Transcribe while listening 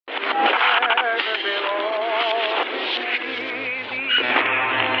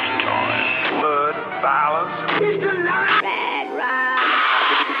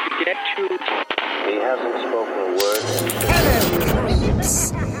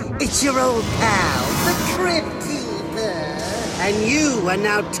It's your old pal, the Crypt Keeper. And you are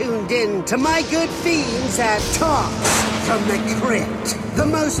now tuned in to my good fiends at Talks from the Crypt, the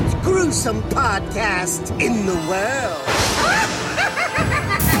most gruesome podcast in the world.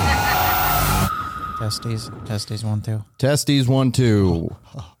 Testes 1 2. Testes 1 2.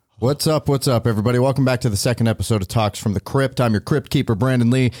 What's up, everybody? Welcome back to the second episode of Talks from the Crypt. I'm your Crypt Keeper, Brandon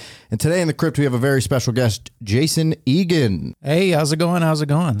Lee, and today in the Crypt we have a very special guest, Jason Egan. Hey, how's it going?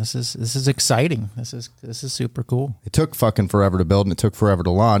 This is exciting. This is super cool. It took fucking forever to build and it took forever to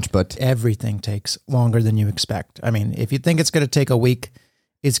launch, but everything takes longer than you expect. I mean, if you think it's going to take a week,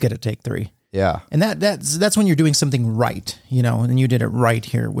 it's going to take 3. Yeah. And that's when you're doing something right, and you did it right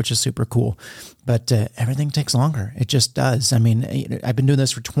here, which is super cool. But everything takes longer. It just does. I mean, I've been doing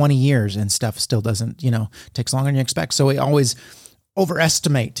this for 20 years and stuff still doesn't, takes longer than you expect. So we always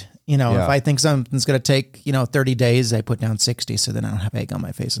overestimate, If I think something's going to take, 30 days, I put down 60. So then I don't have egg on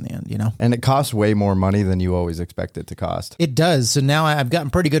my face in the end, And it costs way more money than you always expect it to cost. It does. So now I've gotten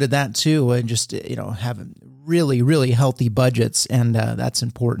pretty good at that too. And just, having really, really healthy budgets. And that's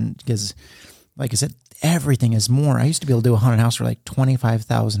important because, like I said, everything is more. I used to be able to do a haunted house for like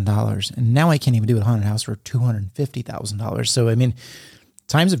 $25,000, and now I can't even do a haunted house for $250,000. So, I mean,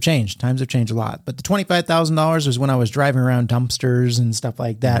 times have changed. Times have changed a lot. But the $25,000 was when I was driving around dumpsters and stuff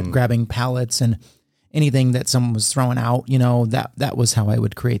like that, grabbing pallets and anything that someone was throwing out. That was how I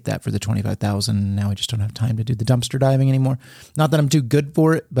would create that for the $25,000. Now I just don't have time to do the dumpster diving anymore. Not that I'm too good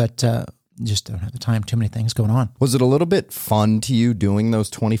for it, but just don't have the time. Too many things going on. Was it a little bit fun to you doing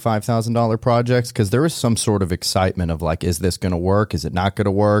those $25,000 projects? Because there was some sort of excitement of like, is this going to work? Is it not going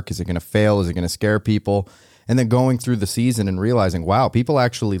to work? Is it going to fail? Is it going to scare people? And then going through the season and realizing, wow, people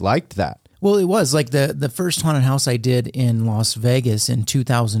actually liked that. Well, it was like the first haunted house I did in Las Vegas in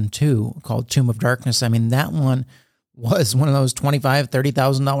 2002 called Tomb of Darkness. I mean, that one was one of those $25,000,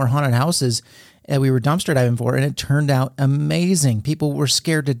 $30,000 haunted houses that we were dumpster diving for, and it turned out amazing. People were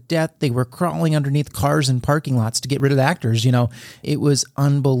scared to death. They were crawling underneath cars and parking lots to get rid of the actors. It was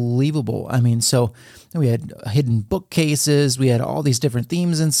unbelievable. I mean, so we had hidden bookcases. We had all these different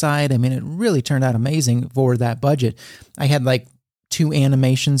themes inside. I mean, it really turned out amazing for that budget. I had like 2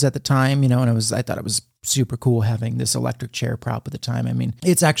 animations at the time, and I thought it was super cool having this electric chair prop at the time. I mean,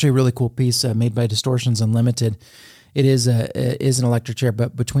 it's actually a really cool piece made by Distortions Unlimited. It is an electric chair,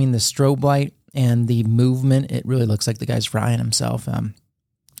 but between the strobe light and the movement, it really looks like the guy's frying himself.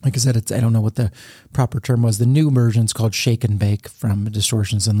 Like I said, I don't know what the proper term was. The new version's called Shake and Bake from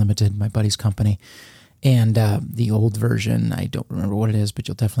Distortions Unlimited, my buddy's company. And the old version, I don't remember what it is, but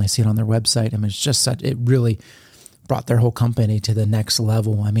you'll definitely see it on their website. I mean, it's just it really brought their whole company to the next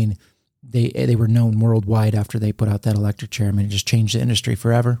level. I mean, they were known worldwide after they put out that electric chair. I mean, it just changed the industry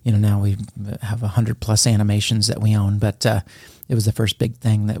forever. Now we have 100+ animations that we own, but it was the first big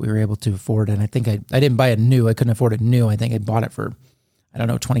thing that we were able to afford. And I think I didn't buy it new. I couldn't afford it new. I think I bought it for,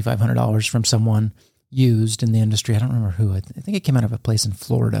 $2,500 from someone used in the industry. I don't remember who. I think it came out of a place in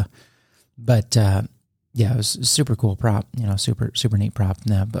Florida. But yeah, it was a super cool prop, super neat prop.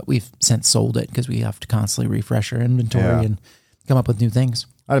 Now, but we've since sold it because we have to constantly refresh our inventory and come up with new things.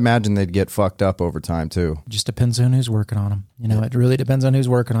 I'd imagine they'd get fucked up over time too. Just depends on who's working on them. It really depends on who's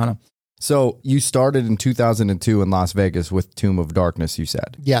working on them. So you started in 2002 in Las Vegas with Tomb of Darkness, you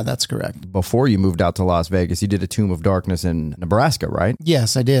said? Yeah, that's correct. Before you moved out to Las Vegas, you did a Tomb of Darkness in Nebraska, right?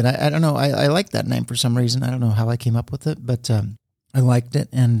 Yes, I did. I don't know. I like that name for some reason. I don't know how I came up with it, but I liked it.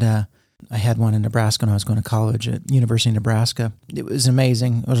 And I had one in Nebraska when I was going to college at University of Nebraska. It was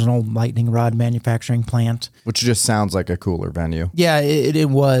amazing. It was an old lightning rod manufacturing plant. Which just sounds like a cooler venue. Yeah, it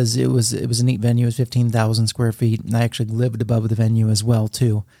was. It was a neat venue. It was 15,000 square feet. And I actually lived above the venue as well,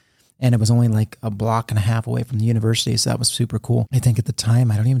 too. And it was only like a block and a half away from the university. So that was super cool. I think at the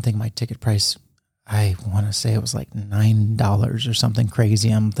time, I don't even think my ticket price, I want to say it was like $9 or something crazy.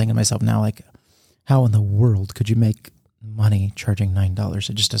 I'm thinking to myself now, like, how in the world could you make money charging $9?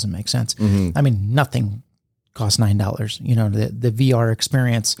 It just doesn't make sense. Mm-hmm. I mean, nothing costs $9. The VR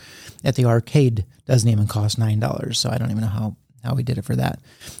experience at the arcade doesn't even cost $9. So I don't even know how we did it for that.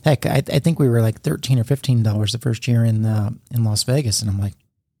 Heck, I think we were like $13 or $15 the first year in Las Vegas. And I'm like,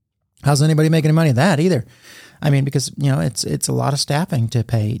 how's anybody making any money at that either? I mean, because, it's a lot of staffing to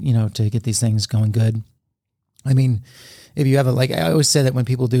pay, to get these things going good. I mean, if you have I always say that when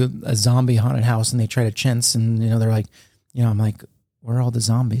people do a zombie haunted house and they try to chintz and, they're like, I'm like, where are all the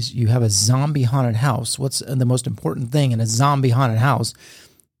zombies? You have a zombie haunted house. What's the most important thing in a zombie haunted house?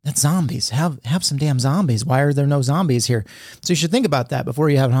 That's zombies. Have some damn zombies. Why are there no zombies here? So you should think about that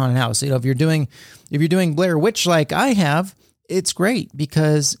before you have a haunted house. If you're doing Blair Witch like I have, it's great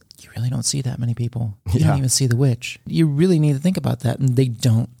because you really don't see that many people. You don't even see the witch. You really need to think about that. And they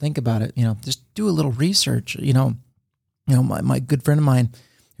don't think about it. Just do a little research. My good friend of mine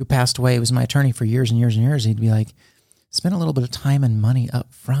who passed away, was my attorney for years and years and years. He'd be like, spend a little bit of time and money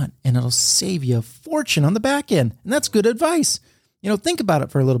up front and it'll save you a fortune on the back end. And that's good advice. Think about it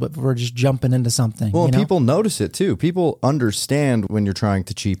for a little bit before just jumping into something. Well, people notice it too. People understand when you're trying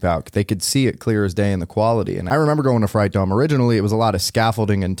to cheap out. They could see it clear as day in the quality. And I remember going to Fright Dome. Originally, it was a lot of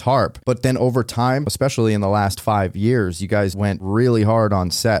scaffolding and tarp. But then over time, especially in the last 5 years, you guys went really hard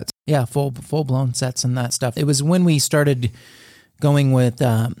on sets. Yeah, full-blown sets and that stuff. It was when we started going with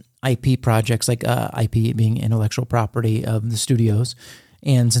IP projects, like IP being intellectual property of the studios.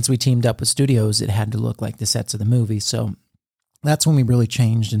 And since we teamed up with studios, it had to look like the sets of the movie. So that's when we really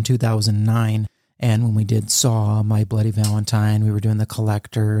changed in 2009. And when we did Saw, My Bloody Valentine, we were doing The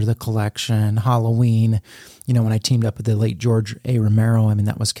Collector, The Collection, Halloween. When I teamed up with the late George A. Romero,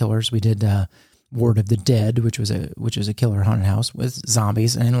 that was killers. We did Ward of the Dead, which was a killer haunted house with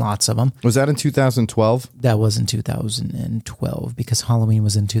zombies and lots of them. Was that in 2012? That was in 2012 because Halloween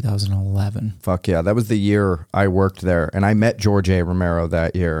was in 2011. Fuck yeah. That was the year I worked there and I met George A. Romero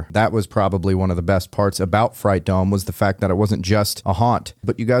that year. That was probably one of the best parts about Fright Dome was the fact that it wasn't just a haunt,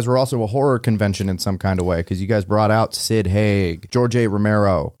 but you guys were also a horror convention in some kind of way because you guys brought out Sid Haig, George A.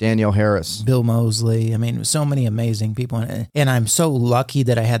 Romero, Danielle Harris, Bill Moseley. So many amazing people. And I'm so lucky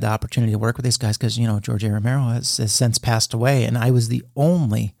that I had the opportunity to work with these guys because, George A. Romero has since passed away, and I was the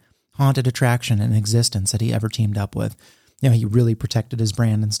only haunted attraction in existence that he ever teamed up with. He really protected his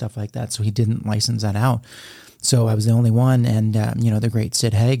brand and stuff like that, so he didn't license that out. So I was the only one, and, the great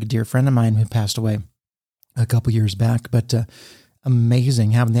Sid Haig, a dear friend of mine who passed away a couple years back, but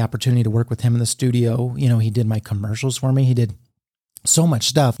amazing having the opportunity to work with him in the studio. He did my commercials for me. He did so much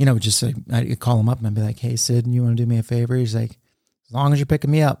stuff. Just I'd call him up and I'd be like, hey, Sid, you want to do me a favor? He's like, as long as you're picking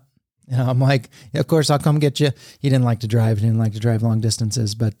me up. I'm like, yeah, of course, I'll come get you. He didn't like to drive. He didn't like to drive long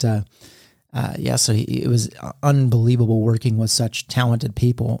distances. But so it was unbelievable working with such talented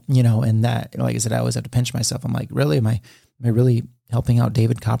people, and that, like I said, I always have to pinch myself. I'm like, really, am I really helping out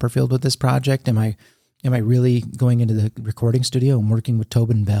David Copperfield with this project? Am I really going into the recording studio and working with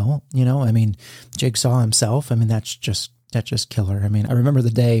Tobin Bell? Jigsaw himself. That's just killer. I remember the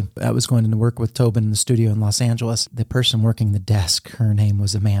day I was going to work with Tobin in the studio in Los Angeles. The person working the desk, her name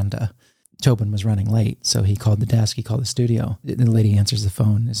was Amanda. Tobin was running late, so he called the desk, he called the studio. The lady answers the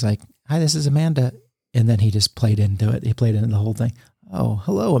phone. It's like, hi, this is Amanda. And then he just played into it. He played into the whole thing. Oh,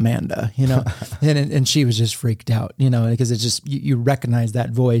 hello, Amanda, and she was just freaked out, because it's just, you recognize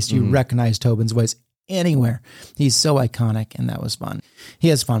that voice. You recognize Tobin's voice anywhere. He's so iconic, and that was fun. He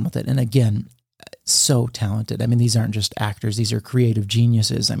has fun with it. And again, so talented. These aren't just actors. These are creative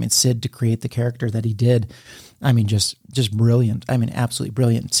geniuses. Sid, to create the character that he did, just brilliant. Absolutely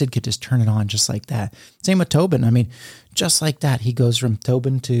brilliant. Sid could just turn it on just like that. Same with Tobin. Just like that. He goes from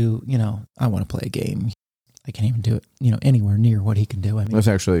Tobin to, I want to play a game. I can't even do it, anywhere near what he can do. That's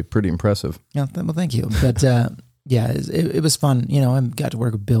actually pretty impressive. Yeah, well, thank you. But yeah, it was fun. I got to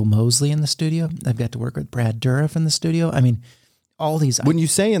work with Bill Moseley in the studio. I've got to work with Brad Dourif in the studio. All these. When you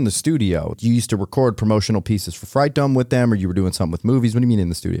say in the studio, you used to record promotional pieces for Fright Dome with them, or you were doing something with movies? What do you mean in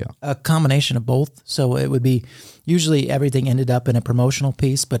the studio? A combination of both. So it would be, usually everything ended up in a promotional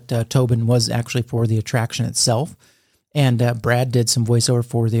piece, but Tobin was actually for the attraction itself. And Brad did some voiceover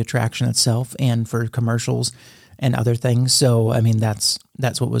for the attraction itself and for commercials and other things. So,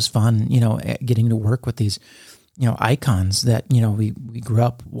 that's what was fun, getting to work with these, icons that, we grew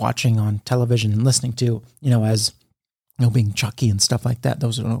up watching on television and listening to, as being Chucky and stuff like that.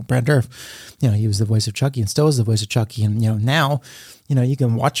 Those are Brad Dourif. He was the voice of Chucky and still is the voice of Chucky. And, now, you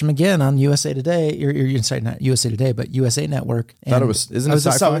can watch him again on USA Today. Sorry, not USA Today, but USA Network. And thought it was, isn't it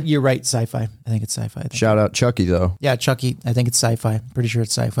Sci-Fi? You're right, Sci-Fi. I think it's Sci-Fi. Shout out Chucky, though. Yeah, Chucky. I think it's Sci-Fi. Pretty sure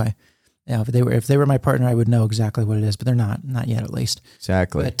it's Sci-Fi. Yeah, if they were my partner, I would know exactly what it is, but they're not yet, at least.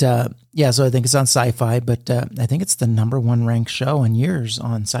 Exactly. But so I think it's on Sci-Fi, but I think it's the #1 ranked show in years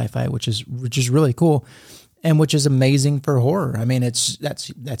on Sci-Fi, which is really cool. And which is amazing for horror.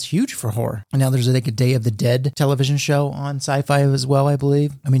 That's huge for horror. And now there's a Day of the Dead television show on Sci-Fi as well, I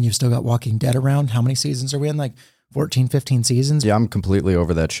believe. You've still got Walking Dead around. How many seasons are we in? Like 14, 15 seasons? Yeah, I'm completely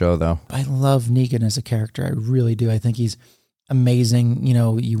over that show, though. I love Negan as a character. I really do. I think he's amazing.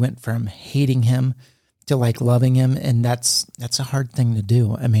 You went from hating him to like loving him, and that's a hard thing to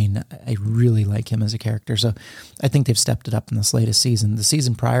do. I really like him as a character. So I think they've stepped it up in this latest season. The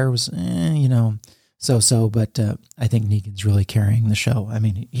season prior was, so, but I think Negan's really carrying the show. I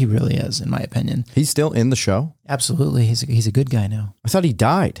mean, he really is, in my opinion. He's still in the show? Absolutely. He's a good guy now. I thought he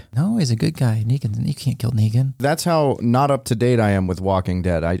died. No, he's a good guy. Negan, you can't kill Negan. That's how not up to date I am with Walking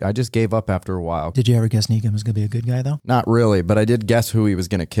Dead. I just gave up after a while. Did you ever guess Negan was going to be a good guy, though? Not really, but I did guess who he was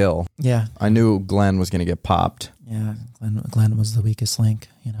going to kill. Yeah. I knew Glenn was going to get popped. Yeah, Glenn was the weakest link,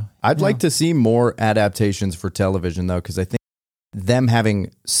 you know. I'd like to see more adaptations for television, though, because I think them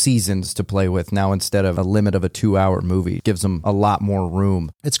having seasons to play with now instead of a limit of a 2-hour movie gives them a lot more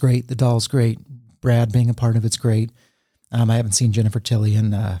room. It's great. The doll's great. Brad being a part of it's great. I haven't seen Jennifer Tilly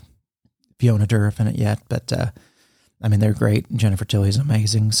and Fiona Dourif in it yet, but I mean, they're great. Jennifer Tilly's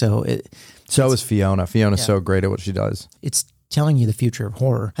amazing. So is Fiona. Fiona's so great at what she does. It's telling you the future of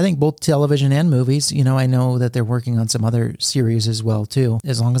horror. I think both television and movies, you know, I know that they're working on some other series as well, too.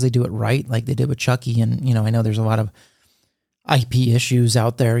 As long as they do it right, like they did with Chucky. And, you know, I know there's a lot of IP issues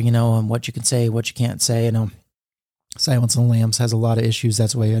out there, you know, on what you can say, what you can't say. You know, Silence of the Lambs has a lot of issues.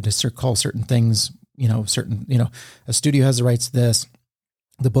 That's why you had to call certain things, you know, a studio has the rights to this,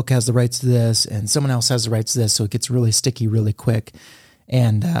 the book has the rights to this, and someone else has the rights to this. So it gets really sticky really quick.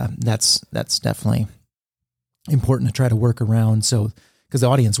 And that's definitely important to try to work around. So, because the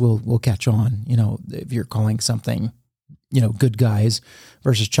audience will catch on, you know, if you're calling something, you know, Good Guys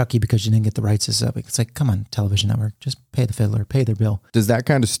versus Chucky because you didn't get the rights to stuff. It's like, come on, television network, just pay the fiddler, pay their bill. Does that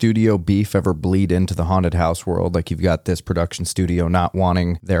kind of studio beef ever bleed into the haunted house world? Like you've got this production studio not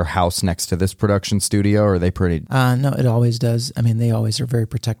wanting their house next to this production studio, or are they pretty? No, it always does. I mean, they always are very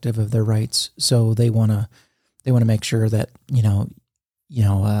protective of their rights. So they want to make sure that,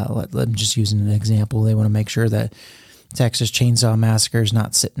 let me just using an example. They want to make sure that Texas Chainsaw Massacre is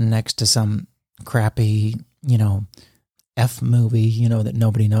not sitting next to some crappy, F movie, that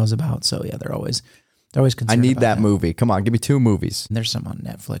nobody knows about. So yeah, they're always concerned. I need that movie. Come on, give me 2 movies. And there's some on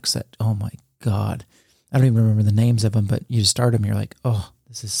Netflix that, oh my God, I don't even remember the names of them, but you just start them, you're like, oh,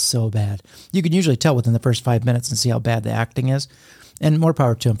 this is so bad. You can usually tell within the first 5 minutes and see how bad the acting is, and more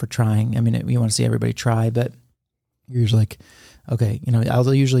power to them for trying. I mean, you want to see everybody try, but you're usually like, okay,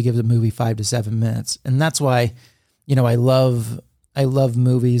 I'll usually give the movie 5 to 7 minutes. And that's why, I love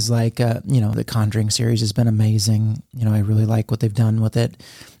movies like, the Conjuring series has been amazing. I really like what they've done with it,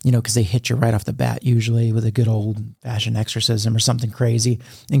 because they hit you right off the bat, usually with a good old fashioned exorcism or something crazy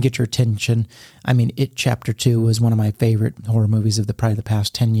and get your attention. I mean, It Chapter 2 was one of my favorite horror movies of probably the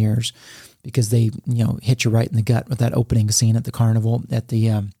past 10 years because they, hit you right in the gut with that opening scene at the carnival at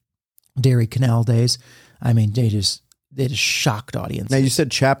the Dairy Canal days. I mean, they just shocked audiences. Now, you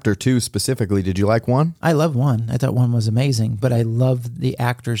said Chapter 2 specifically. Did you like 1? I love 1. I thought 1 was amazing, but I loved the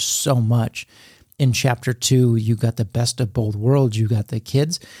actors so much. In Chapter 2, you got the best of both worlds. You got the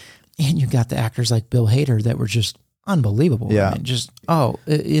kids, and you got the actors like Bill Hader that were just unbelievable. Yeah. I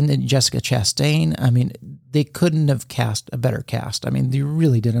mean, in Jessica Chastain, I mean, they couldn't have cast a better cast. I mean, they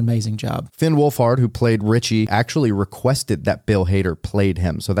really did an amazing job. Finn Wolfhard, who played Richie, actually requested that Bill Hader played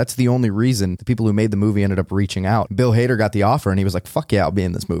him. So that's the only reason the people who made the movie ended up reaching out. Bill Hader got the offer, and he was like, fuck yeah, I'll be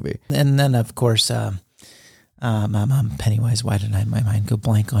in this movie. And then, of course, Pennywise. Why did my mind go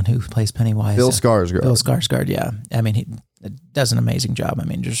blank on who plays Pennywise? Bill Skarsgård. Bill Skarsgård, yeah. I mean, he does an amazing job. I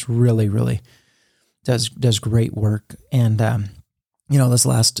mean, just really, really does great work. And, this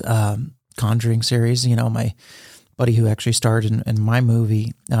last Conjuring series, my buddy who actually starred in my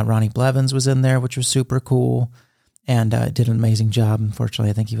movie, Ronnie Blevins, was in there, which was super cool and did an amazing job. Unfortunately,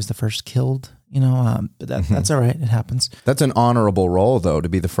 I think he was the first killed, but that's all right. It happens. That's an honorable role, though, to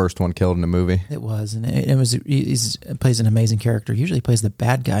be the first one killed in a movie. It was. And he plays an amazing character. Usually he plays the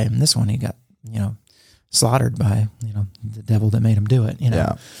bad guy. And this one, he got, slaughtered by, the devil that made him do it,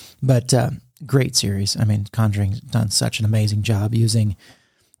 Yeah. But, great series. I mean, Conjuring's done such an amazing job using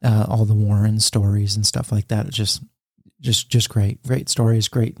all the Warren stories and stuff like that. It's just great. Great stories,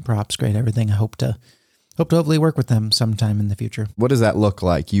 great props, great everything. I hope to hopefully work with them sometime in the future. What does that look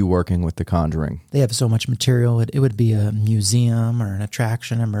like, you working with The Conjuring? They have so much material. It would be a museum or an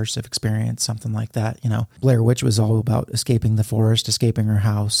attraction, immersive experience, something like that. Blair Witch was all about escaping the forest, escaping her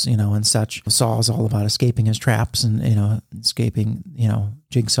house, and such. Saw is all about escaping his traps and, escaping,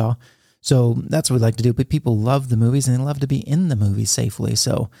 Jigsaw. So that's what we like to do. But people love the movies and they love to be in the movies safely.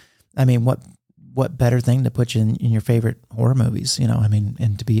 So, I mean, what better thing to put you in your favorite horror movies,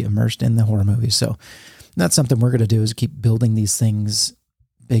 and to be immersed in the horror movies. So that's something we're going to do is keep building these things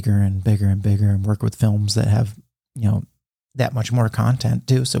bigger and bigger and bigger and work with films that have, that much more content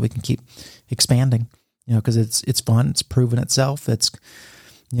too. So we can keep expanding, because it's fun. It's proven itself. It's,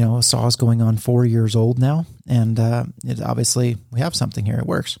 Saw is going on 4 years old now. And it obviously we have something here. It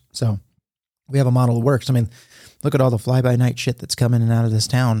works. So we have a model that works. I mean, look at all the fly-by-night shit that's coming in and out of this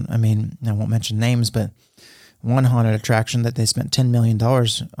town. I mean, I won't mention names, but one haunted attraction that they spent $10 million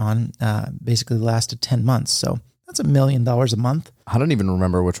on basically lasted 10 months. So that's $1 million a month. I don't even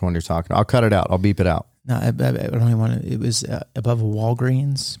remember which one you're talking about. I'll cut it out. I'll beep it out. No, I don't even want to. It was above a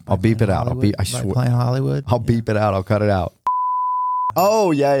Walgreens. I'll beep it out. I swear. Planet Hollywood. I'll beep it out. I'll cut it out.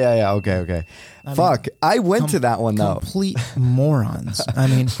 Oh, yeah. Okay. Fuck. I went to that one, though. Complete morons. I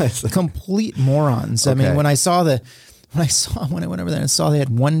mean, complete morons. Okay. I mean, when I went over there and saw they had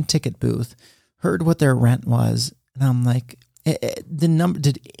one ticket booth, heard what their rent was, and I'm like,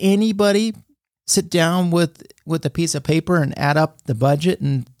 did anybody sit down with a piece of paper and add up the budget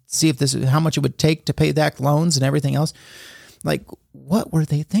and see if this is how much it would take to pay back loans and everything else? Like, what were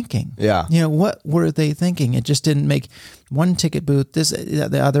they thinking? Yeah. What were they thinking? It just didn't make one ticket booth. This,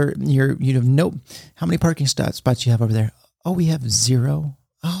 the other, you have no, how many parking spots you have over there? Oh, we have 0.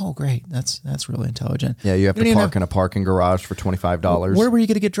 Oh, great. That's really intelligent. Yeah. You have to park in a parking garage for $25. Where were you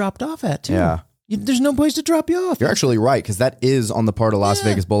going to get dropped off at too? Yeah. There's no place to drop you off. You're actually right, because that is on the part of Las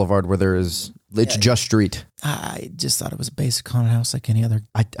Vegas Boulevard where there is, it's just street. I just thought it was a basic haunted house like any other.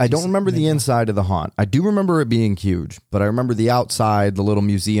 I don't remember the inside of the haunt. I do remember it being huge, but I remember the outside, the little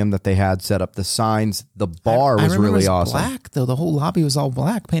museum that they had set up, the signs, the bar was really awesome. Black though, the whole lobby was all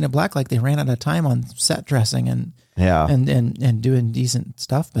black, painted black, like they ran out of time on set dressing and doing decent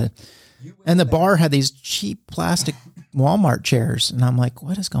stuff. But and the bar had these cheap plastic Walmart chairs, and I'm like,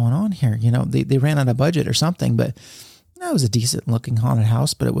 what is going on here? They ran out of budget or something, but that was a decent looking haunted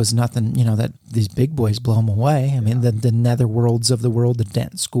house, but it was nothing, that these big boys blow them away. I mean, the Netherworlds of the world, the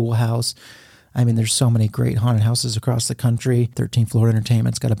Dent Schoolhouse. I mean, there's so many great haunted houses across the country. 13th Floor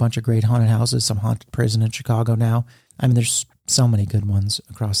Entertainment's got a bunch of great haunted houses, some haunted prison in Chicago now. I mean, there's so many good ones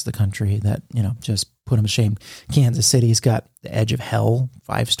across the country that, just put them to shame. Kansas City's got the Edge of Hell,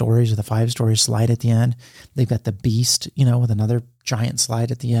 5 stories with a 5-story slide at the end. They've got the Beast, with another giant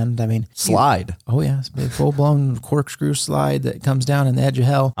slide at the end. I mean, slide. Oh yeah, it's a full blown corkscrew slide that comes down in the Edge of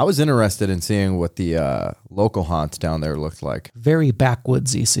Hell. I was interested in seeing what the local haunts down there looked like. Very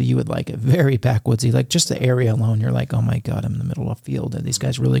backwoodsy, so you would like it. Very backwoodsy, like just the area alone. You're like, oh my god, I'm in the middle of a field. Are these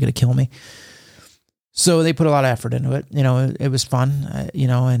guys really going to kill me? So they put a lot of effort into it. It was fun.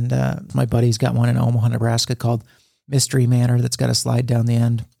 And my buddy's got one in Omaha, Nebraska called Mystery Manor that's got a slide down the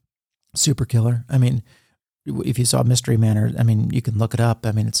end. Super killer. I mean, if you saw Mystery Manor, I mean, you can look it up.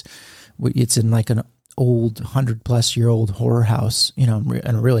 I mean, it's in like an old 100-plus-year-old horror house,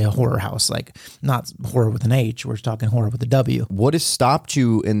 and really a horror house, like not horror with an H. We're talking horror with a W. What has stopped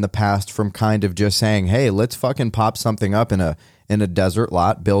you in the past from kind of just saying, hey, let's fucking pop something up in a desert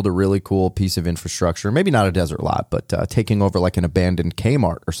lot, build a really cool piece of infrastructure, maybe not a desert lot, but taking over like an abandoned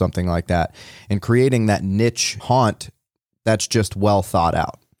Kmart or something like that, and creating that niche haunt that's just well thought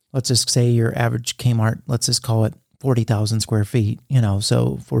out? Let's just say your average Kmart, let's just call it 40,000 square feet,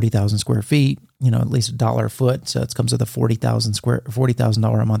 so 40,000 square feet, at least $1 a foot. So it comes with a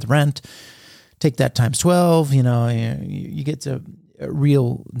 $40,000 a month rent. Take that times 12, you get to a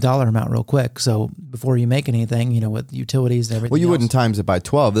real dollar amount real quick. So before you make anything, with utilities and everything. Well, you wouldn't times it by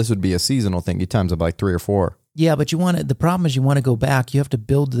 12. This would be a seasonal thing. You times it by 3 or 4. Yeah, but the problem is you want to go back. You have to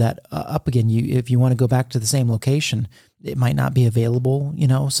build that up again. If you want to go back to the same location, it might not be available,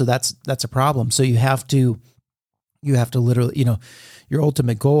 so that's a problem. So you have to literally, your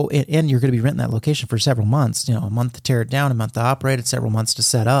ultimate goal, and you're going to be renting that location for several months, a month to tear it down, a month to operate it, several months to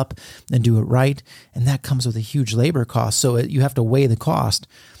set up and do it right. And that comes with a huge labor cost. So you have to weigh the cost.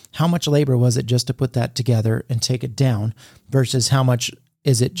 How much labor was it just to put that together and take it down versus how much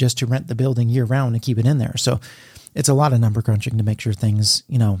is it just to rent the building year round and keep it in there? So it's a lot of number crunching to make sure things,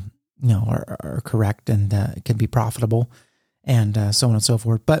 are correct and can be profitable and so on and so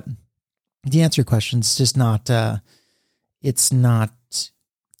forth. But to answer your question, it's just not, it's not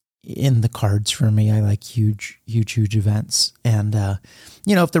in the cards for me. I like huge events. And,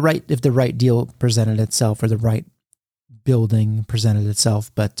 if the right deal presented itself or the right building presented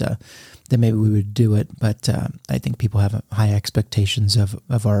itself, but then maybe we would do it. But I think people have high expectations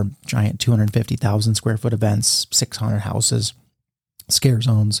of our giant 250,000 square foot events, 600 houses, scare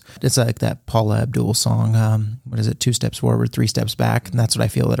zones. It's like that Paula Abdul song. What is it? 2 steps forward, 3 steps back. And that's what I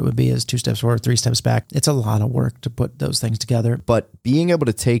feel that it would be, is 2 steps forward, 3 steps back. It's a lot of work to put those things together. But being able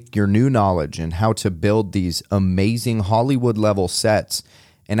to take your new knowledge and how to build these amazing Hollywood level sets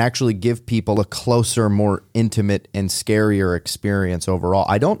and actually give people a closer, more intimate and scarier experience overall,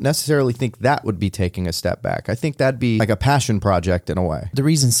 I don't necessarily think that would be taking a step back. I think that'd be like a passion project in a way. The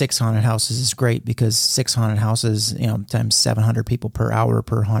reason 6 haunted houses is great, because 6 haunted houses, times 700 people per hour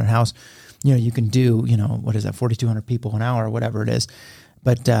per haunted house, you can do, what is that, 4,200 people an hour, whatever it is.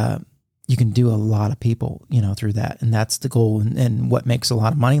 But, you can do a lot of people, through that. And that's the goal. And what makes a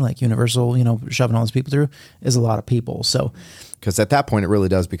lot of money, like Universal, shoving all those people through, is a lot of people. So, because at that point, it really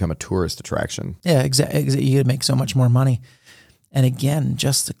does become a tourist attraction. Yeah, exactly. You could make so much more money. And again,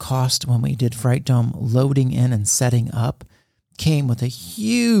 just the cost when we did Fright Dome, loading in and setting up came with a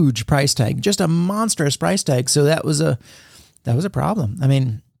huge price tag, just a monstrous price tag. So that was a problem. I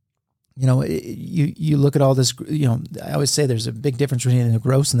mean, you look at all this, I always say there's a big difference between the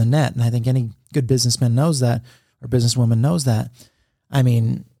gross and the net. And I think any good businessman knows that, or businesswoman knows that. I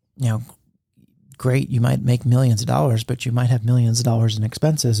mean, great, you might make millions of dollars, but you might have millions of dollars in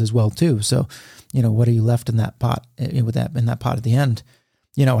expenses as well too. So, what are you left in that pot in that pot at the end?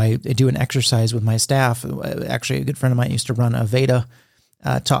 I do an exercise with my staff. Actually, a good friend of mine used to run Aveda,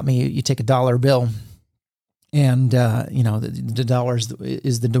 taught me you take a dollar bill, and the dollars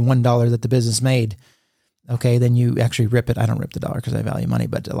is the $1 that the business made. Okay, then you actually rip it. I don't rip the dollar because I value money,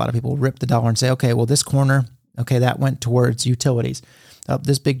 but a lot of people rip the dollar and say, okay, well, this corner, okay, that went towards utilities.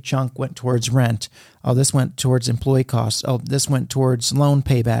 This big chunk went towards rent. Oh, this went towards employee costs. Oh, this went towards loan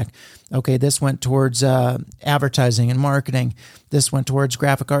payback. Okay, this went towards advertising and marketing. This went towards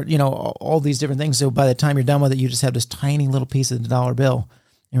graphic art, all these different things. So by the time you're done with it, you just have this tiny little piece of the dollar bill.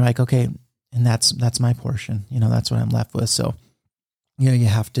 You're like, okay, and that's my portion. That's what I'm left with. So, you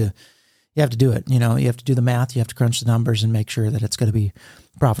have to do it. You have to do the math. You have to crunch the numbers and make sure that it's going to be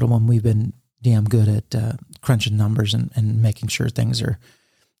profitable. And we've been damn good at crunching numbers and making sure things are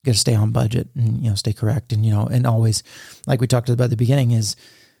going to stay on budget and, stay correct. And, and always, like we talked about at the beginning, is,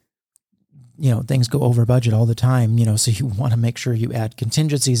 things go over budget all the time, so you want to make sure you add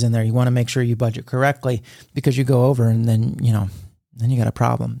contingencies in there. You want to make sure you budget correctly, because you go over and then, then you got a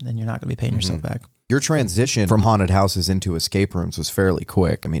problem. Then you're not going to be paying yourself back. Your transition from haunted houses into escape rooms was fairly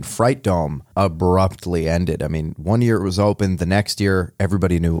quick. I mean, Fright Dome abruptly ended. I mean, one year it was open. The next year,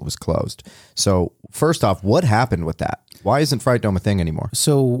 everybody knew it was closed. So first off, what happened with that? Why isn't Fright Dome a thing anymore?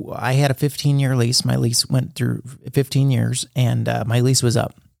 So I had a 15-year lease. My lease went through 15 years, and my lease was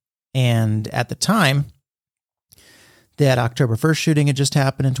up. And at the time, that October 1st shooting had just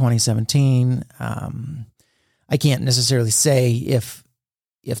happened in 2017. I can't necessarily say if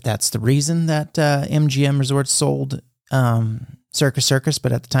that's the reason that MGM Resorts sold Circus,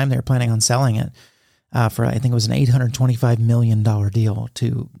 but at the time they were planning on selling it for, I think it was an $825 million deal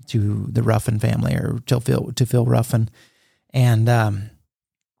to the Ruffin family, or to Phil Ruffin. And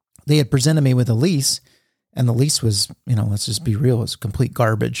they had presented me with a lease, and the lease was, let's just be real, it was complete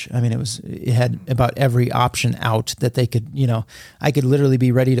garbage. I mean, it had about every option out that they could, I could literally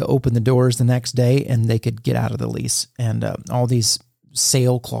be ready to open the doors the next day and they could get out of the lease. And all these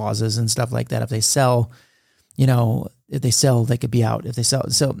sale clauses and stuff like that. If they sell, they could be out. If they sell,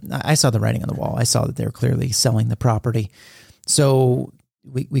 so I saw the writing on the wall. I saw that they were clearly selling the property. So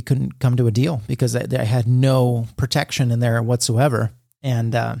we couldn't come to a deal because I had no protection in there whatsoever.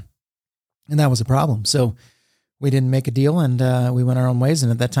 And that was a problem. So we didn't make a deal, and we went our own ways.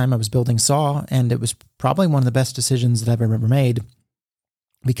 And at that time I was building Saw, and it was probably one of the best decisions that I've ever made,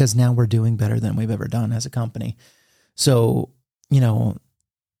 because now we're doing better than we've ever done as a company. So,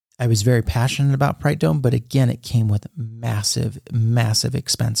 I was very passionate about Fright Dome, but again, it came with massive, massive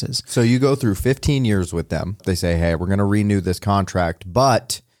expenses. So you go through 15 years with them. They say, hey, we're going to renew this contract,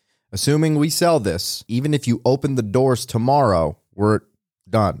 but assuming we sell this, even if you open the doors tomorrow, we're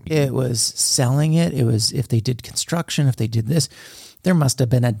done. It was selling it. It was if they did construction, if they did this, there must have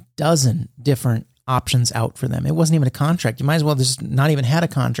been a dozen different options out for them. It wasn't even a contract. You might as well just not even had a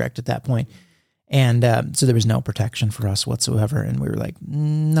contract at that point. And so there was no protection for us whatsoever. And we were like,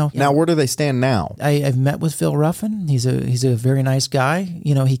 no. Now, where do they stand now? I've met with Phil Ruffin. He's a very nice guy.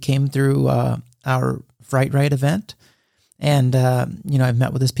 He came through our Fright Right event. And, I've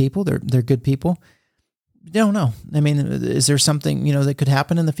met with his people. They're good people. Don't know. I mean, is there something, that could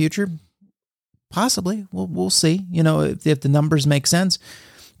happen in the future? Possibly. We'll see, if the numbers make sense,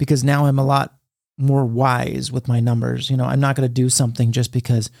 because now I'm a lot more wise with my numbers. I'm not going to do something just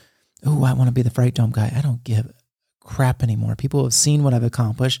because, I want to be the Fright Dome guy. I don't give a crap anymore. People have seen what I've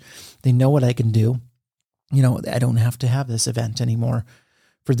accomplished. They know what I can do. I don't have to have this event anymore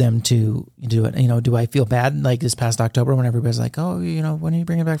for them to do it. Do I feel bad like this past October when everybody's like, oh, when are you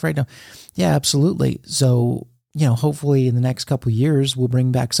bringing back Fright Dome? Yeah, absolutely. So, hopefully in the next couple of years, we'll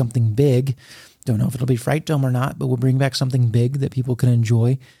bring back something big. Don't know if it'll be Fright Dome or not, but we'll bring back something big that people can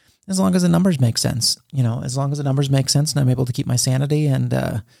enjoy, as long as the numbers make sense. As long as the numbers make sense and I'm able to keep my sanity and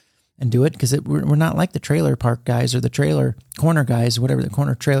do it, because we're not like the trailer park guys or the trailer corner guys, whatever, the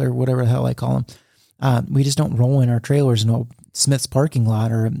corner trailer, whatever the hell I call them. We just don't roll in our trailers and Smith's parking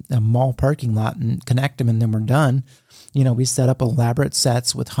lot or a mall parking lot and connect them, and then we're done. We set up elaborate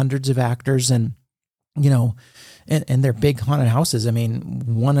sets with hundreds of actors and they're big haunted houses. I mean,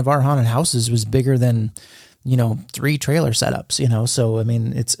 one of our haunted houses was bigger than, 3 trailer setups, so, I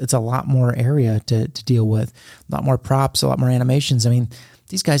mean, it's a lot more area to deal with, a lot more props, a lot more animations. I mean,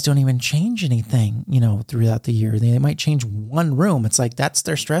 these guys don't even change anything, throughout the year. They might change one room. It's like, that's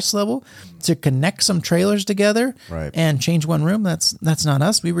their stress level to connect some trailers together and change one room. That's not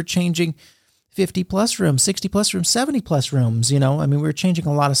us. We were changing 50 plus rooms, 60 plus rooms, 70 plus rooms, I mean, we were changing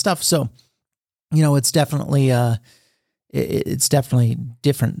a lot of stuff. So, it's definitely, it's definitely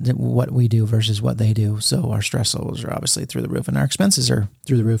different than what we do versus what they do. So our stress levels are obviously through the roof and our expenses are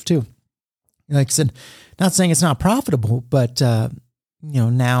through the roof too. Like I said, not saying it's not profitable, but,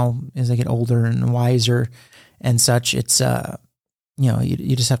 now as I get older and wiser and such, it's,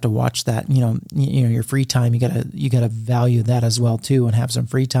 you just have to watch that, your free time, you gotta value that as well too, and have some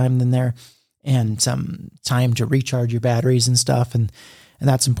free time in there and some time to recharge your batteries and stuff. And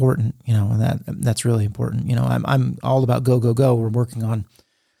that's important, and that's really important. I'm all about go.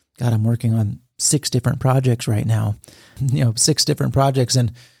 I'm working on 6 different projects right now, 6 different projects.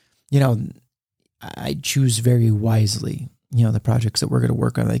 And, I choose very wisely, the projects that we're going to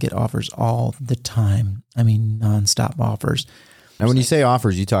work on. I get offers all the time. I mean, nonstop offers. And when you say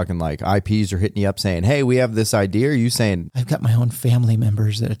offers, you talking like IPs are hitting you up saying, hey, we have this idea? Or are you saying? I've got my own family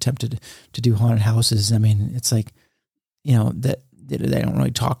members that attempted to do haunted houses. I mean, it's like, that they don't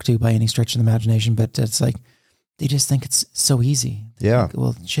really talk to by any stretch of the imagination, but it's like, they just think it's so easy. Yeah. Like,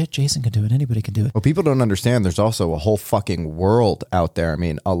 well, shit, Jason can do it. Anybody can do it. Well, people don't understand there's also a whole fucking world out there. I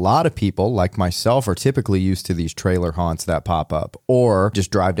mean, a lot of people like myself are typically used to these trailer haunts that pop up or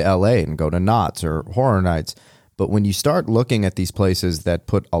just drive to LA and go to Knott's or Horror Nights. But when you start looking at these places that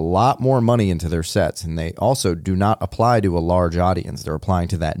put a lot more money into their sets, and they also do not apply to a large audience, they're applying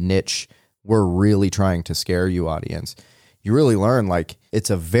to that niche, we're really trying to scare you audience. You really learn, like, it's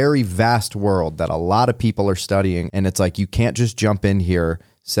a very vast world that a lot of people are studying. And it's like, you can't just jump in here,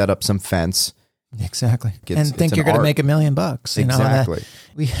 set up some fence. Exactly. And think you're going to make $1 million. Exactly.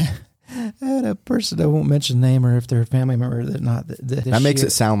 We had a person, I won't mention name or if they're a family member, that makes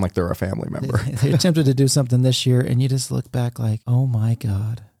it sound like they're a family member. They attempted to do something this year, and you just look back like, oh my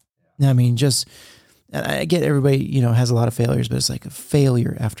God. I mean, and I get everybody, has a lot of failures, but it's like a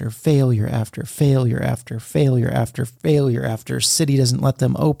failure after failure after failure after failure after failure after city doesn't let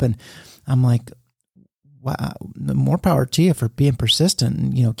them open. I'm like, wow, more power to you for being persistent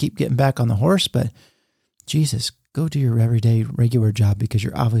and, keep getting back on the horse. But Jesus, go do your everyday regular job because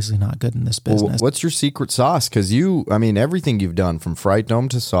you're obviously not good in this business. Well, what's your secret sauce? Because everything you've done from Fright Dome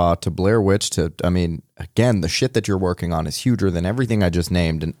to Saw to Blair Witch to, again, the shit that you're working on is huger than everything I just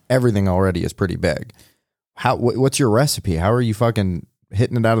named, and everything already is pretty big. What's your recipe? How are you fucking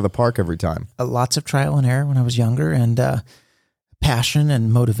hitting it out of the park every time? Lots of trial and error when I was younger, and passion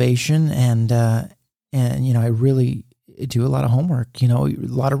and motivation, and I really do a lot of homework, a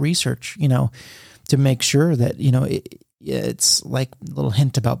lot of research, to make sure that, it's like a little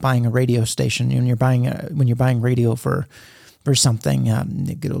hint about buying a radio station. When you're buying radio for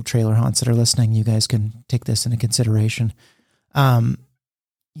something, good old trailer haunts that are listening, you guys can take this into consideration.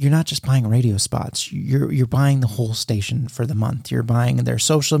 You're not just buying radio spots. You're buying the whole station for the month. You're buying their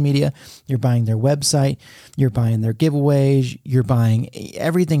social media. You're buying their website. You're buying their giveaways. You're buying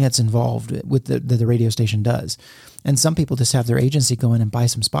everything that's involved with the radio station does. And some people just have their agency go in and buy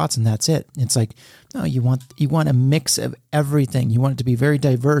some spots, and that's it. It's like, no, you want a mix of everything. You want it to be very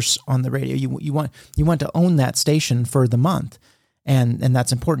diverse on the radio. You want to own that station for the month, and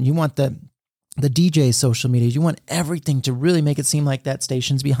that's important. You want the DJ's social media. You want everything to really make it seem like that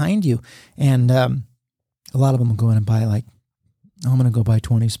station's behind you. And a lot of them will go in and buy I'm going to go buy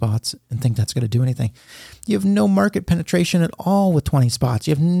 20 spots and think that's going to do anything. You have no market penetration at all with 20 spots.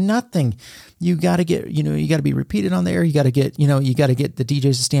 You have nothing. You got to get, you got to be repeated on the air. You got to get, you got to get the DJs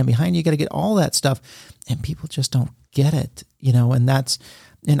to stand behind you. You got to get all that stuff. And people just don't get it,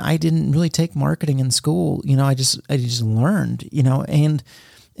 and I didn't really take marketing in school. I just learned, and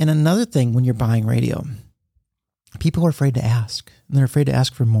another thing, when you're buying radio, people are afraid to ask, and they're afraid to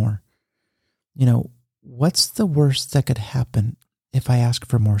ask for more. What's the worst that could happen if I ask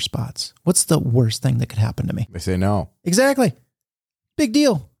for more spots? What's the worst thing that could happen to me? They say no. Exactly. Big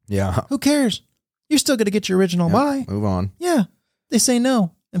deal. Yeah. Who cares? You're still going to get your original buy. Move on. Yeah. They say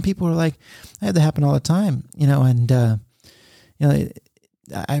no. And people are like, I had that happen all the time, and,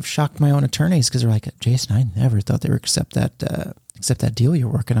 I've shocked my own attorneys because they're like, Jason, I never thought they would accept that deal you're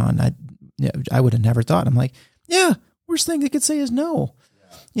working on. I would have never thought. I'm like, yeah, worst thing they could say is no.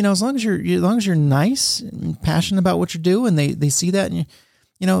 as long as you're nice and passionate about what you do, and they see that, and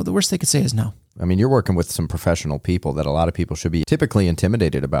the worst they could say is no. I mean, you're working with some professional people that a lot of people should be typically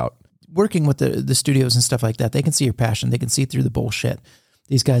intimidated about. Working with the studios and stuff like that, they can see your passion. They can see through the bullshit.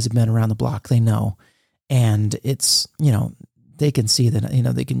 These guys have been around the block. They know. And it's, they can see that,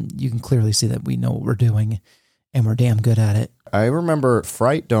 you can clearly see that we know what we're doing and we're damn good at it. I remember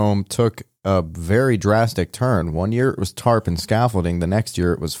Fright Dome took a very drastic turn. One year it was tarp and scaffolding. The next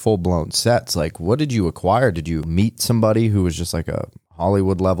year it was full-blown sets. Like, what did you acquire? Did you meet somebody who was just like a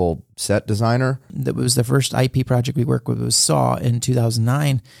Hollywood level set designer? That was the first IP project we worked with. It was Saw in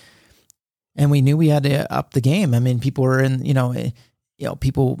 2009. And we knew we had to up the game. I mean, people were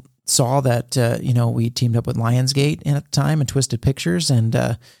people saw that, we teamed up with Lionsgate at the time and Twisted Pictures, and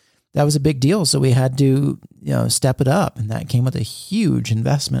that was a big deal. So we had to, step it up, and that came with a huge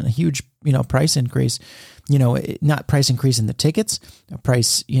investment, a huge, price increase, not price increase in the tickets, a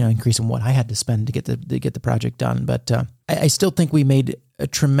price, increase in what I had to spend to get the project done. But I still think we made a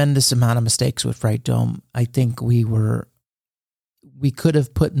tremendous amount of mistakes with Fright Dome. I think we could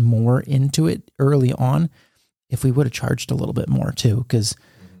have put more into it early on if we would have charged a little bit more too. Cause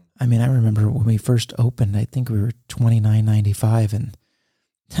I mean, I remember when we first opened, I think we were $29.95, and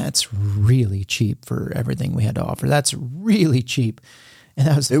that's really cheap for everything we had to offer. That's really cheap. And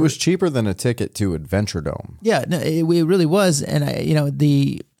it was cheaper than a ticket to Adventure Dome. Yeah, no, it really was. And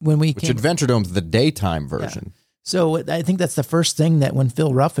Adventure Dome's the daytime version. Yeah. So I think that's the first thing that when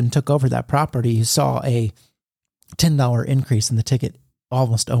Phil Ruffin took over that property, he saw a $10 increase in the ticket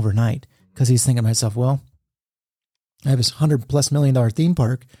almost overnight, because he's thinking to himself, well, I have this $100+ million theme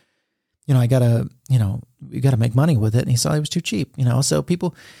park. We gotta make money with it. And he saw it was too cheap, so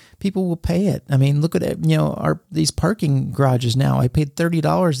people will pay it. I mean, look at it, these parking garages now. I paid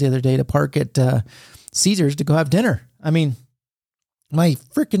 $30 the other day to park at Caesars to go have dinner. I mean, my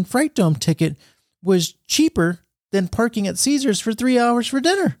freaking Fright Dome ticket was cheaper than parking at Caesars for 3 hours for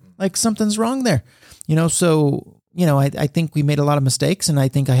dinner. Like, something's wrong there, so, I think we made a lot of mistakes, and I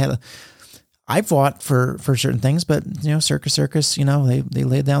think I fought for certain things, but Circus, they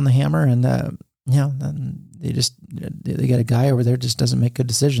laid down the hammer, and they got a guy over there just doesn't make good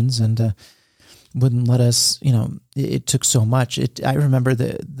decisions, and wouldn't let us. It took so much. I remember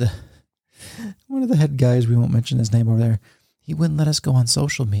the one of the head guys, we won't mention his name over there. He wouldn't let us go on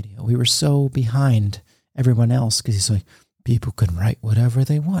social media. We were so behind everyone else, because he's like, people can write whatever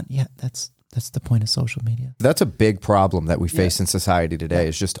they want. Yeah, that's the point of social media. That's a big problem that we face in society today.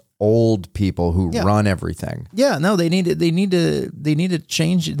 Is just old people who run everything. Yeah, no, they need to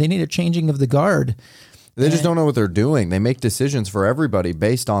change. They need a changing of the guard. They just don't know what they're doing. They make decisions for everybody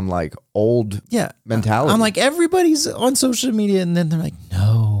based on like old mentality. I'm like, everybody's on social media, and then they're like,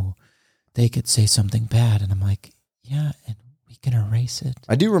 no, they could say something bad, and I'm like, yeah, and we can erase it.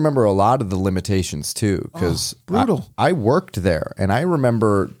 I do remember a lot of the limitations too, because brutal. I worked there, and I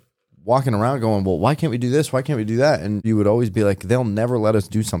remember walking around going, well, why can't we do this? Why can't we do that? And you would always be like, they'll never let us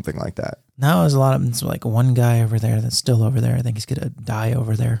do something like that. Now there's a lot of, it's like one guy over there that's still over there. I think he's going to die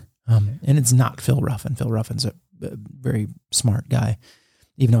over there. And it's not Phil Ruffin. Phil Ruffin's a very smart guy.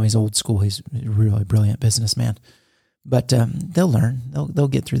 Even though he's old school, he's a really brilliant businessman. But they'll learn. They'll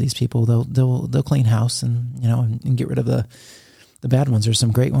get through these people. They'll clean house and get rid of the bad ones. There's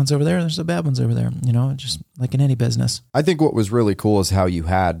some great ones over there. There's some bad ones over there, just like in any business. I think what was really cool is how you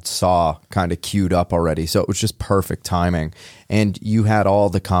had Saw kind of queued up already. So it was just perfect timing. And you had all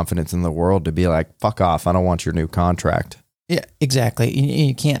the confidence in the world to be like, fuck off. I don't want your new contract. Yeah, exactly.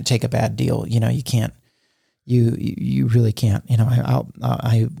 You can't take a bad deal. You can't, you really can't,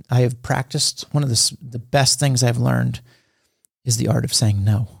 I have practiced. One of the best things I've learned is the art of saying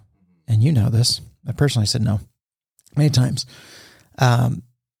no. And you know this. I personally said no many times.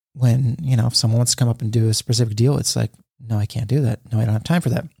 When, if someone wants to come up and do a specific deal, it's like, no, I can't do that. No, I don't have time for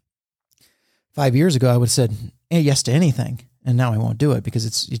that. 5 years ago, I would have said yes to anything. And now I won't do it, because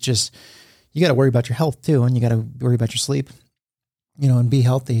it's just, you got to worry about your health too. And you got to worry about your sleep, and be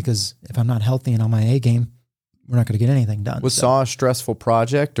healthy. Because if I'm not healthy and on my A game, we're not going to get anything done. Was Saw a stressful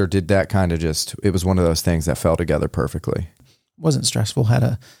project, or did that kind of it was one of those things that fell together perfectly? Wasn't stressful.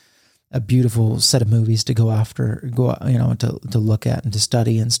 Had a beautiful set of movies to to look at and to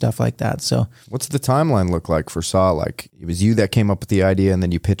study and stuff like that. So what's the timeline look like for Saw? Like, it was you that came up with the idea and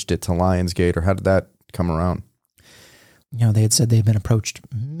then you pitched it to Lionsgate, or how did that come around? They had said they'd been approached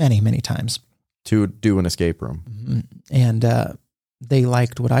many, many times to do an escape room. Mm-hmm. And they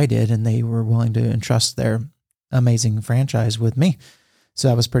liked what I did, and they were willing to entrust their amazing franchise with me. So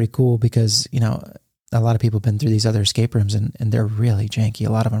that was pretty cool, because, a lot of people have been through these other escape rooms, and they're really janky.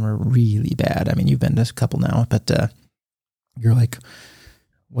 A lot of them are really bad. I mean, you've been to a couple now, but you're like,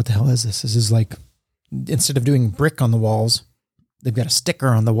 what the hell is this? This is like, instead of doing brick on the walls, they've got a sticker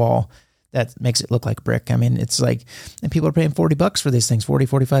on the wall that makes it look like brick. I mean, it's like, and people are paying $40 for these things, $40,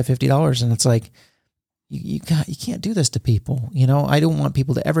 $45, $50. And it's like, you can't do this to people. You know, I don't want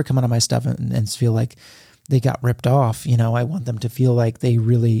people to ever come out of my stuff and feel like they got ripped off. You know, I want them to feel like they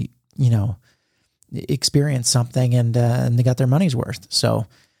really, you know, experienced something and they got their money's worth. So,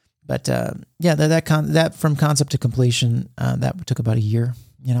 but yeah, that from concept to completion, that took about a year.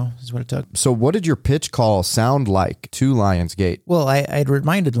 You know, is what it took. So what did your pitch call sound like to Lionsgate? Well, I'd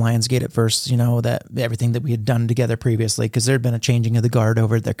reminded Lionsgate at first, you know, that everything that we had done together previously, because there had been a changing of the guard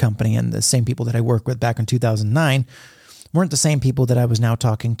over at their company, and the same people that I worked with back in 2009 weren't the same people that I was now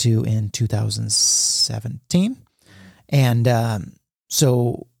talking to in 2017. And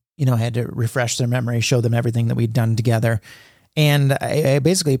so, you know, I had to refresh their memory, show them everything that we'd done together. And I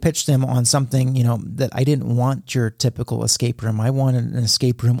basically pitched them on something, you know, that I didn't want your typical escape room. I wanted an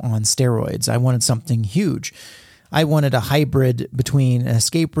escape room on steroids. I wanted something huge. I wanted a hybrid between an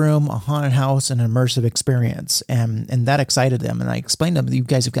escape room, a haunted house, and an immersive experience. And that excited them. And I explained to them, you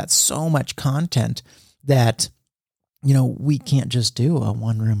guys have got so much content that, you know, we can't just do a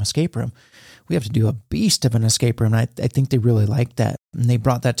one-room escape room. We have to do a beast of an escape room. And I think they really liked that. And they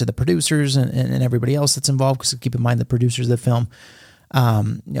brought that to the producers and everybody else that's involved, because keep in mind the producers of the film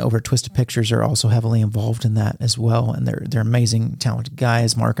over at Twisted Pictures are also heavily involved in that as well. And they're amazing, talented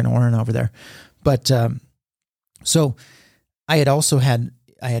guys, Mark and Oren over there. But so I had also had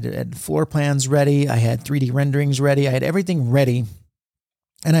floor plans ready. I had 3D renderings ready. I had everything ready.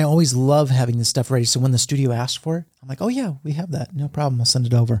 And I always love having this stuff ready. So when the studio asked for it, I'm like, oh yeah, we have that. No problem. I'll send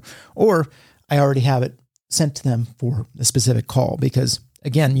it over. Or I already have it sent to them for a specific call, because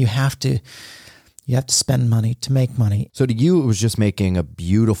again, you have to spend money to make money. So to you, it was just making a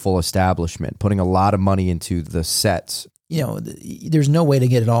beautiful establishment, putting a lot of money into the sets. You know, there's no way to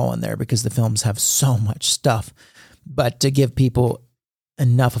get it all in there because the films have so much stuff, but to give people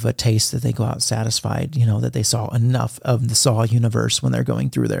enough of a taste that they go out satisfied, you know, that they saw enough of the Saw universe when they're going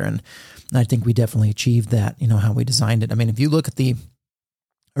through there. And I think we definitely achieved that, you know, how we designed it. I mean, if you look at the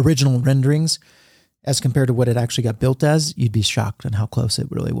original renderings as compared to what it actually got built as, you'd be shocked on how close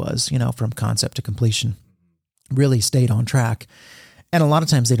it really was, you know, from concept to completion. Really stayed on track. And a lot of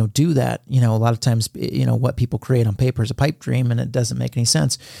times they don't do that. You know, a lot of times, you know, what people create on paper is a pipe dream and it doesn't make any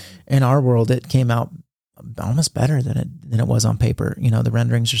sense. In our world, it came out almost better than it was on paper. You know, the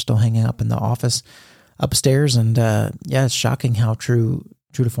renderings are still hanging up in the office upstairs. And yeah, it's shocking how true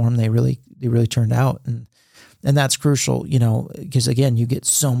to form they really turned out. And that's crucial, you know, because again, you get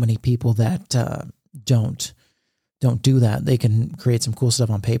so many people that don't do that. They can create some cool stuff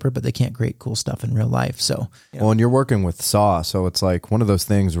on paper, but they can't create cool stuff in real life. So, you know. Well, and you're working with Saw, so it's like one of those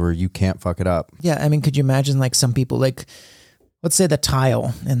things where you can't fuck it up. Yeah, I mean, could you imagine like some people, like let's say the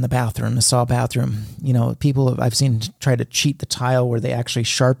tile in the bathroom, the Saw bathroom, you know, people I've seen try to cheat the tile where they actually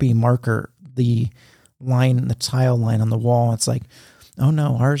Sharpie marker the tile line on the wall. It's like, oh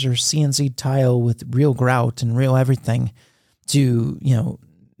no, ours are CNC tile with real grout and real everything to, you know,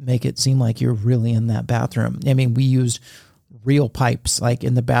 make it seem like you're really in that bathroom. I mean, we used real pipes like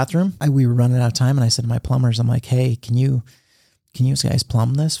in the bathroom. We were running out of time and I said to my plumbers, I'm like, hey, can you guys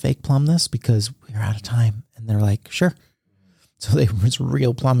fake plumb this? Because we're out of time. And they're like, sure. So there was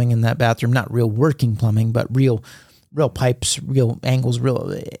real plumbing in that bathroom, not real working plumbing, but real pipes, real angles,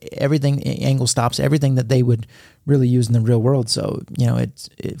 real everything, angle stops, everything that they would really use in the real world. So, you know,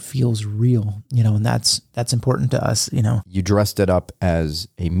 it feels real, you know, and that's important to us, you know. You dressed it up as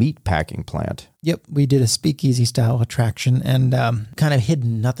a meat packing plant. Yep. We did a speakeasy style attraction and kind of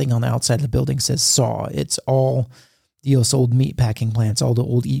hidden. Nothing on the outside of the building says Saw. It's all the old meat packing plants, all the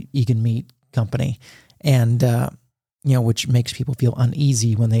old Egan meat company. And, you know, which makes people feel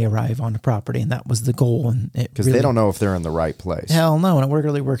uneasy when they arrive on the property. And that was the goal. And because they don't know if they're in the right place. Hell no. And it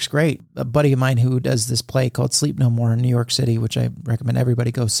really works great. A buddy of mine who does this play called Sleep No More in New York City, which I recommend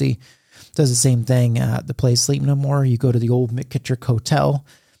everybody go see, does the same thing. The play Sleep No More, you go to the old McKittrick Hotel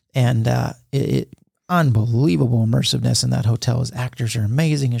and unbelievable immersiveness in that hotel. His actors are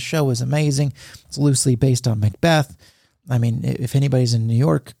amazing. His show is amazing. It's loosely based on Macbeth. I mean, if anybody's in New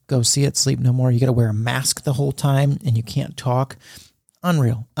York, go see it. Sleep No More. You got to wear a mask the whole time and you can't talk.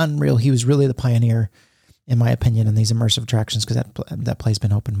 Unreal. He was really the pioneer, in my opinion, in these immersive attractions because that play's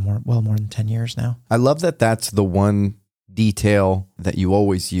been open more than 10 years now. I love that that's the one detail that you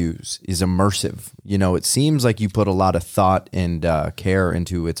always use is immersive. You know, it seems like you put a lot of thought and care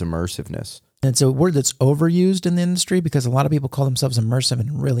into its immersiveness. And it's a word that's overused in the industry because a lot of people call themselves immersive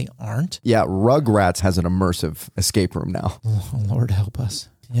and really aren't. Yeah, Rugrats has an immersive escape room now. Oh, Lord help us.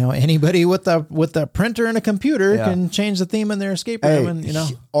 Anybody with a printer and a computer can change the theme in their escape room, and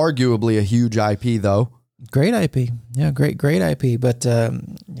arguably a huge IP though. Great IP. Yeah, great IP. But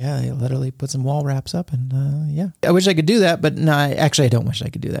they literally put some wall wraps up, and I wish I could do that, but no, I don't wish I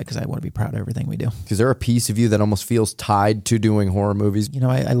could do that because I want to be proud of everything we do. Is there a piece of you that almost feels tied to doing horror movies?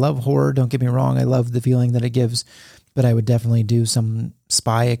 I love horror. Don't get me wrong. I love the feeling that it gives, but I would definitely do some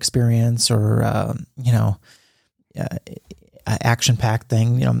spy experience or action-packed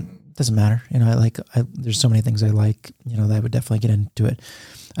thing. Doesn't matter. There's so many things I like. That I would definitely get into it.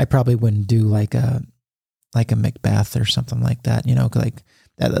 I probably wouldn't do like a Macbeth or something like that, like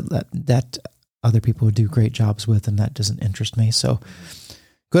that other people would do great jobs with, and that doesn't interest me. So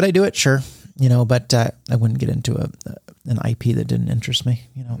could I do it? Sure. But I wouldn't get into an IP that didn't interest me,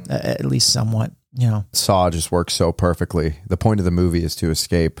 at least somewhat, Saw just works so perfectly. The point of the movie is to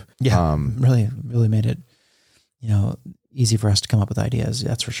escape. Yeah. Really made it, easy for us to come up with ideas.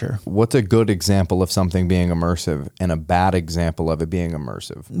 That's for sure. What's a good example of something being immersive and a bad example of it being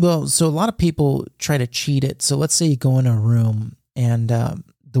immersive? Well, so a lot of people try to cheat it. So let's say you go in a room and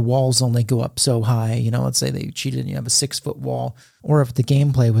the walls only go up so high. Let's say they cheated and you have a 6-foot wall. Or if the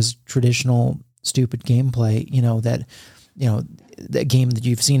gameplay was traditional, stupid gameplay, that game that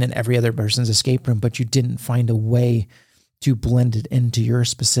you've seen in every other person's escape room, but you didn't find a way to blend it into your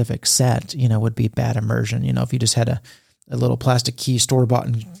specific set, would be bad immersion. If you just had a little plastic key store-bought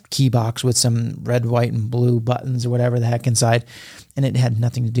key box with some red, white, and blue buttons or whatever the heck inside, and it had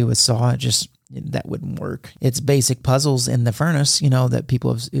nothing to do with Saw, that wouldn't work. It's basic puzzles in the furnace, that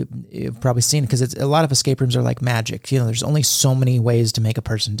people have probably seen, because a lot of escape rooms are like magic. There's only so many ways to make a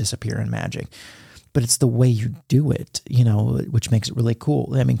person disappear in magic, but it's the way you do it, which makes it really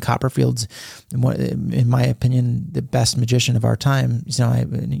cool. I mean, Copperfield's, in my opinion, the best magician of our time.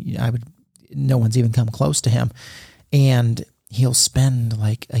 No one's even come close to him. And he'll spend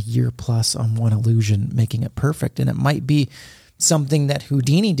like a year plus on one illusion, making it perfect. And it might be something that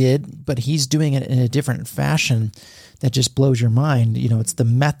Houdini did, but he's doing it in a different fashion that just blows your mind. It's the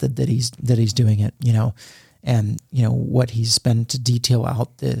method that he's doing it, and what he's spent to detail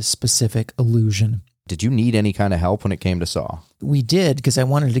out the specific illusion. Did you need any kind of help when it came to Saw? We did, because I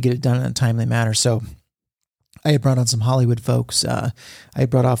wanted to get it done in a timely manner. So I had brought on some Hollywood folks. I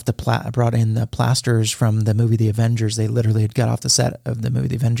brought in the plasters from the movie The Avengers. They literally had got off the set of the movie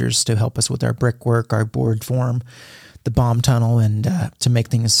The Avengers to help us with our brickwork, our board form, the bomb tunnel, and to make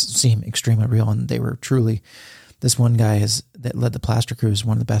things seem extremely real. And they were truly, this one guy that led the plaster crew is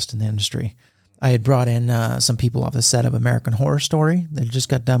one of the best in the industry. I had brought in some people off the set of American Horror Story. They just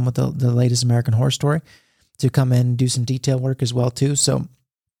got done with the latest American Horror Story to come in and do some detail work as well too. So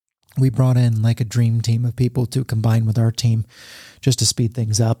we brought in like a dream team of people to combine with our team just to speed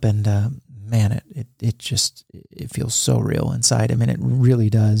things up. And man, it feels so real inside. I mean, it really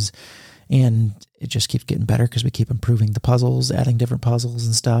does. And it just keeps getting better because we keep improving the puzzles, adding different puzzles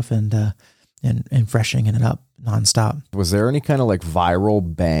and stuff, and freshening it up nonstop. Was there any kind of like viral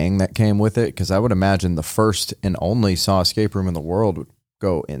bang that came with it? Because I would imagine the first and only Saw escape room in the world would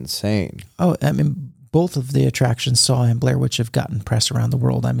go insane. Oh, I mean, both of the attractions, Saw and Blair Witch, have gotten press around the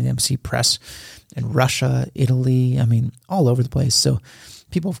world. I mean, MC press in Russia, Italy, I mean, all over the place. So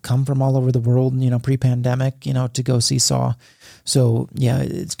people have come from all over the world, pre-pandemic, to go see Saw. So yeah,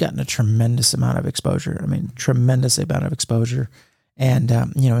 it's gotten a tremendous amount of exposure. I mean, tremendous amount of exposure. And,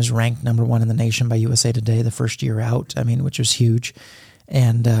 it was ranked number 1 in the nation by USA Today the first year out. I mean, which was huge.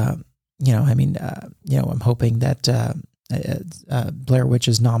 And, I'm hoping that, Blair Witch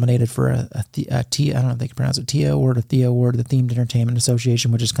is nominated for a T, I don't know if they can pronounce it, TIA Award or Thea Award, the Themed Entertainment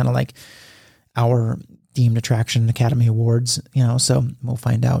Association, which is kind of like our Themed Attraction Academy Awards, so we'll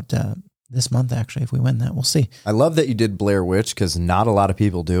find out this month, actually, if we win that. We'll see. I love that you did Blair Witch because not a lot of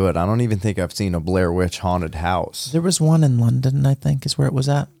people do it. I don't even think I've seen a Blair Witch haunted house. There was one in London, I think, is where it was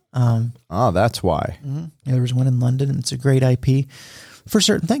at. That's why. Mm-hmm. Yeah, there was one in London. It's a great IP. For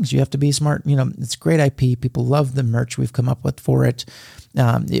certain things, you have to be smart. It's great IP. People love the merch we've come up with for it.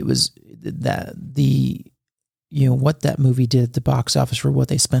 It was what that movie did at the box office for what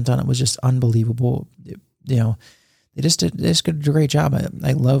they spent on it was just unbelievable. They just did a great job.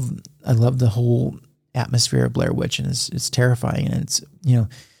 I love the whole atmosphere of Blair Witch, and it's terrifying. And it's,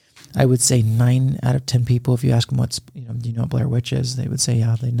 I would say 9 out of 10 people, if you ask them do you know what Blair Witch is? They would say,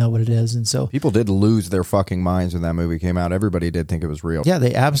 yeah, they know what it is. And so people did lose their fucking minds when that movie came out. Everybody did think it was real. Yeah,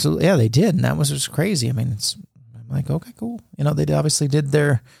 they did. And that was just crazy. I mean, I'm like, okay, cool. They obviously did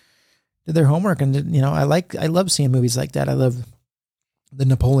their homework, and I love seeing movies like that. I love the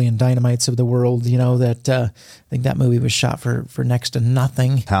Napoleon Dynamites of the world, that I think that movie was shot for next to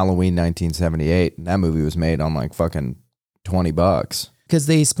nothing. Halloween 1978. And that movie was made on like fucking $20. because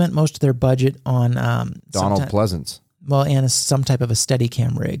they spent most of their budget on Donald Pleasance. Well, and some type of a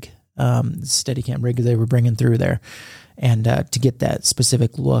Steadicam rig, they were bringing through there, and to get that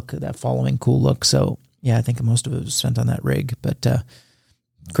specific look, that following cool look. So yeah, I think most of it was spent on that rig, but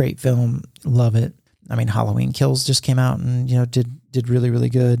great film, love it. I mean, Halloween Kills just came out and did really, really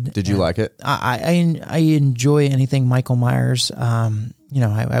good. Did you like it? I enjoy anything Michael Myers.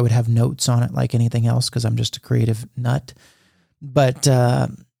 I would have notes on it like anything else because I'm just a creative nut. But I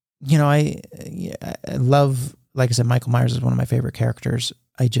love, like I said, Michael Myers is one of my favorite characters.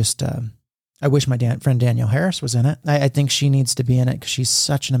 I wish my friend Danielle Harris was in it. I think she needs to be in it because she's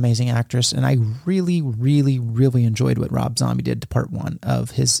such an amazing actress. And I really, really, really enjoyed what Rob Zombie did to part 1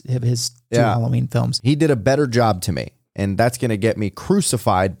 of his two Halloween films. He did a better job to me. And that's going to get me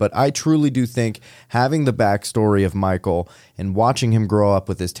crucified. But I truly do think having the backstory of Michael and watching him grow up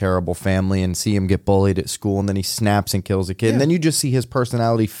with his terrible family and see him get bullied at school and then he snaps and kills a kid. Yeah. And then you just see his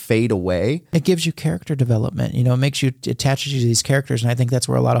personality fade away. It gives you character development. It makes you, attaches you to these characters. And I think that's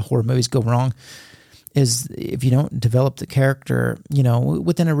where a lot of horror movies go wrong, is if you don't develop the character,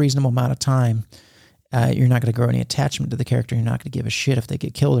 within a reasonable amount of time, you're not going to grow any attachment to the character. You're not going to give a shit if they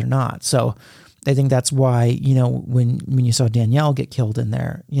get killed or not. So I think that's why, when you saw Danielle get killed in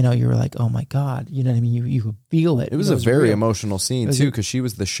there, you were like, oh my God, you know what I mean? You could feel it. It was a very real. Emotional scene too, because she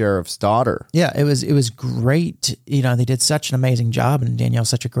was the sheriff's daughter. Yeah, it was great. They did such an amazing job, and Danielle's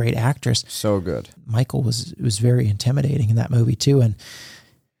such a great actress. So good. Michael was very intimidating in that movie too. And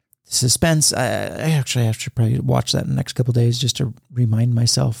suspense, I actually have to probably watch that in the next couple of days just to remind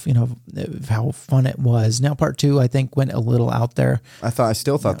myself, of how fun it was. Now, part 2, I think, went a little out there. I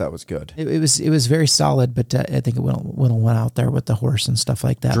still thought that was good. It was very solid, but I think it went out there with the horse and stuff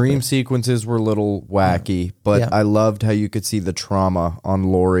like that. Dream sequences were a little wacky, but I loved how you could see the trauma on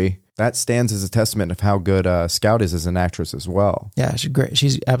Laurie. That stands as a testament of how good Scout is as an actress as well. Yeah, she's great.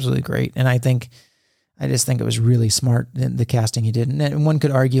 She's absolutely great, and I just think it was really smart, the casting he did. And one could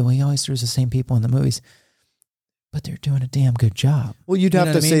argue, well, he always throws the same people in the movies, but they're doing a damn good job. Well, you'd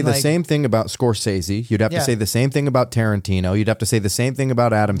have to say the same thing about Scorsese. You'd have to say the same thing about Tarantino. You'd have to say the same thing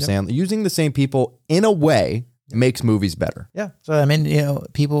about Adam Sandler. Using the same people in a way makes movies better. Yeah. So, I mean,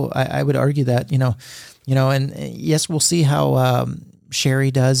 people, I would argue that, and yes, we'll see how Sherry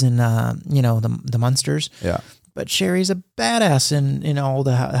does in, the Munsters. Yeah. But Sherry's a badass in all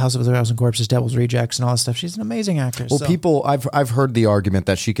the House of a Thousand Corpses, Devil's Rejects, and all that stuff. She's an amazing actress. Well, I've heard the argument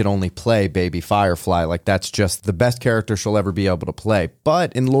that she could only play Baby Firefly, like that's just the best character she'll ever be able to play.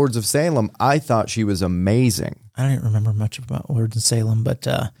 But in Lords of Salem, I thought she was amazing. I don't remember much about Lords of Salem, but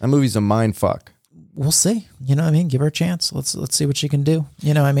that movie's a mind fuck. We'll see. Give her a chance. Let's see what she can do.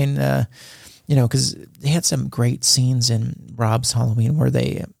 Because they had some great scenes in Rob's Halloween where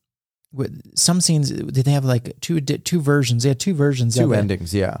they. With some scenes, did they have like two versions? They had two versions. Two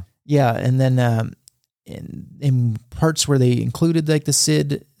endings, yeah. Yeah, and then in parts where they included like the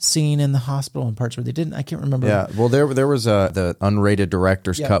Sid scene in the hospital and parts where they didn't. I can't remember. Yeah, well, there was the unrated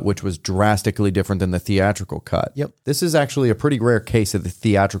director's cut, which was drastically different than the theatrical cut. Yep. This is actually a pretty rare case of the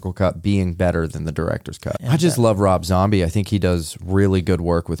theatrical cut being better than the director's cut. I just love Rob Zombie. I think he does really good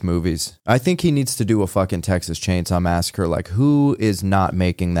work with movies. I think he needs to do a fucking Texas Chainsaw Massacre. Like, who is not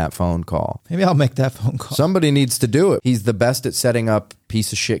making that phone call? Maybe I'll make that phone call. Somebody needs to do it. He's the best at setting up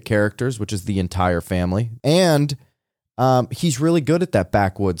piece of shit characters, which is the entire family. And he's really good at that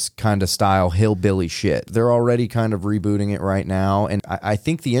backwoods kind of style hillbilly shit. They're already kind of rebooting it right now, and I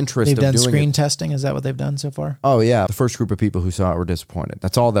think the interest they've of done doing screen testing. Is that what they've done so far? Oh yeah, the first group of people who saw it were disappointed.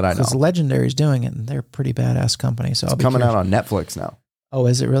 That's all that I know. Because Legendary's doing it, and they're a pretty badass company. So it's coming out on Netflix now. Oh,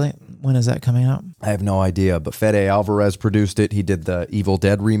 is it really? When is that coming out? I have no idea, but Fede Alvarez produced it. He did the Evil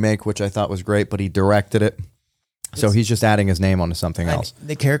Dead remake, which I thought was great, but he directed it. So he's just adding his name onto something else.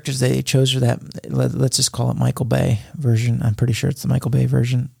 The characters they chose for that, let's just call it Michael Bay version. I'm pretty sure it's the Michael Bay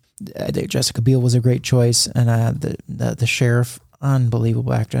version. I think Jessica Biel was a great choice, and the sheriff,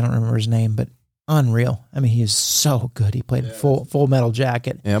 unbelievable actor. I don't remember his name, but unreal. I mean, he is so good. He played Full Metal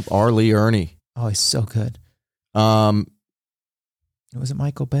Jacket. Yep, R. Lee Ermey. Oh, he's so good. Was it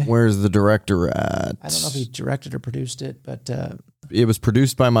Michael Bay? Where's the director at? I don't know if he directed or produced it, but it was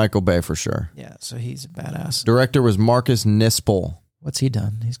produced by Michael Bay for sure. Yeah, so he's a badass. Director was Marcus Nispel. What's he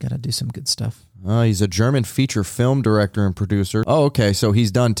done? He's got to do some good stuff. He's a German feature film director and producer. Oh, okay. So he's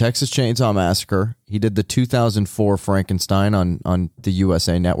done Texas Chainsaw Massacre. He did the 2004 Frankenstein on the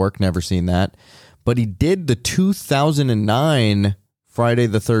USA Network. Never seen that. But he did the 2009 Friday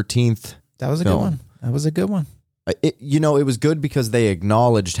the 13th. That was a good one. That was a good one. It was good because they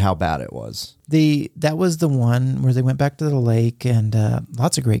acknowledged how bad it was. That was the one where they went back to the lake and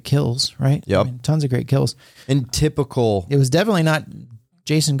lots of great kills, right? Yep. Tons of great kills. And typical. It was definitely not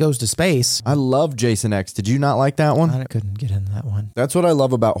Jason Goes to Space. I love Jason X. Did you not like that one? I couldn't get into that one. That's what I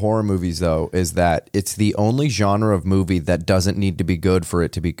love about horror movies, though, is that it's the only genre of movie that doesn't need to be good for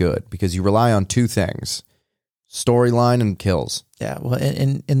it to be good, because you rely on two things: storyline and kills. Yeah, well,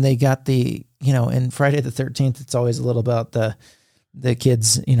 and they got the, in Friday the 13th, it's always a little about the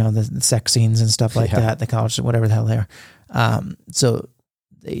kids, the sex scenes and stuff like that, the college, whatever the hell they are. So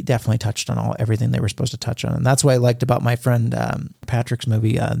they definitely touched on everything they were supposed to touch on. And that's what I liked about my friend Patrick's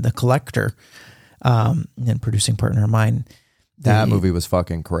movie, The Collector, and producing partner of mine. That movie was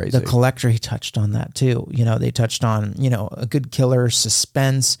fucking crazy. The Collector, he touched on that too. They touched on, a good killer,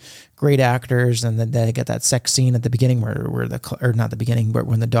 suspense, great actors, and then they get that sex scene at the beginning where or not the beginning, but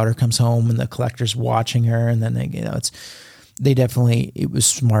when the daughter comes home and the collector's watching her, and then it was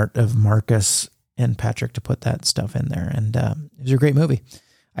smart of Marcus and Patrick to put that stuff in there, and it was a great movie.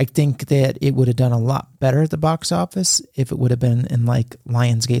 I think that it would have done a lot better at the box office if it would have been in like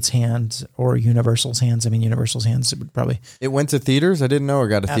Lionsgate's hands or Universal's hands. I mean, Universal's hands, it would probably... It went to theaters? I didn't know it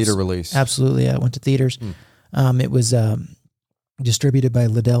got a theater release. Absolutely, yeah, it went to theaters. It was distributed by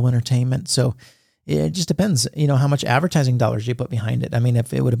Liddell Entertainment, so it just depends, how much advertising dollars you put behind it. I mean,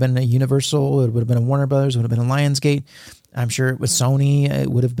 if it would have been a Universal, it would have been a Warner Brothers, it would have been a Lionsgate. I'm sure it was Sony.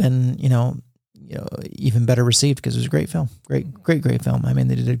 It would have been, even better received, because it was a great film. Great film. I mean,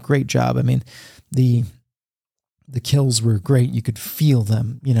 they did a great job. I mean, the kills were great. You could feel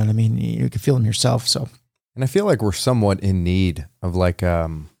them, you know what I mean? You could feel them yourself. So, and I feel like we're somewhat in need of like a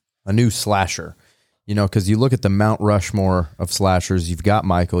new slasher, because you look at the Mount Rushmore of slashers. You've got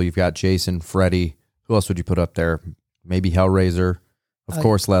Michael, you've got Jason, Freddy. Who else would you put up there? Maybe Hellraiser, of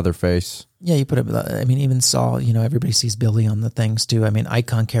course, Leatherface. Yeah, you put it. I mean, even Saw. Everybody sees Billy on the things too. I mean,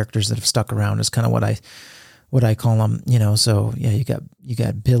 icon characters that have stuck around is kind of what I call them. So yeah, you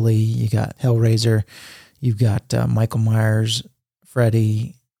got Billy, you got Hellraiser, you've got Michael Myers,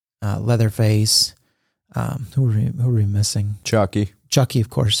 Freddy, Leatherface. Who are we missing? Chucky, of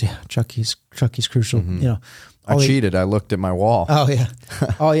course. Yeah, Chucky's crucial. Mm-hmm. I cheated. I looked at my wall.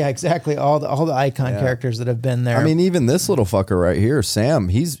 Oh yeah, exactly. All the icon characters that have been there. I mean, even this little fucker right here, Sam.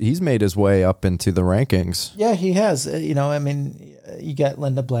 He's made his way up into the rankings. Yeah, he has. I mean, you got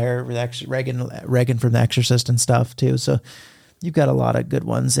Linda Blair, Regan from The Exorcist and stuff too. So you've got a lot of good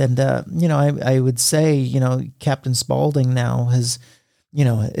ones. And I would say Captain Spaulding now has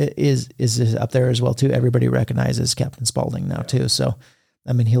is up there as well too. Everybody recognizes Captain Spaulding now too. So.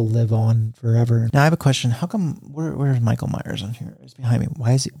 I mean, he'll live on forever. Now I have a question. How come, where's Michael Myers on here? He's behind me.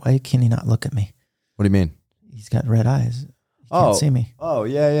 Why can he not look at me? What do you mean? He's got red eyes. He can't see me. Oh,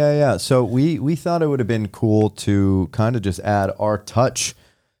 yeah. So we thought it would have been cool to kind of just add our touch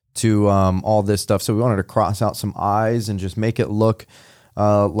to all this stuff. So we wanted to cross out some eyes and just make it look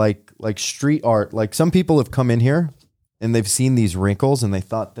like street art. Like some people have come in here and they've seen these wrinkles and they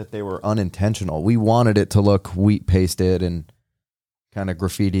thought that they were unintentional. We wanted it to look wheat pasted and kind of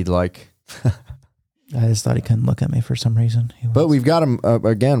graffitied like. I just thought he couldn't look at me for some reason. But we've got him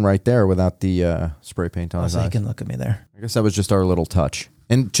again right there without the spray paint on his eyes. He can look at me there. I guess that was just our little touch.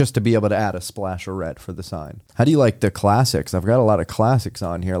 And just to be able to add a splash of red for the sign. How do you like the classics? I've got a lot of classics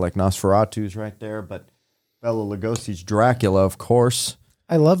on here, like Nosferatu's right there, but Bela Lugosi's Dracula, of course.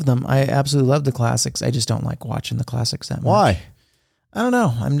 I love them. I absolutely love the classics. I just don't like watching the classics that much. Why? I don't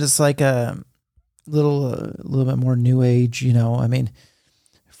know. I'm just like a little bit more new age, I mean,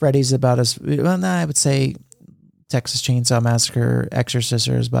 Freddy's about I would say Texas Chainsaw Massacre, Exorcist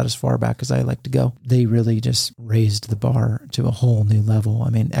are about as far back as I like to go. They really just raised the bar to a whole new level. I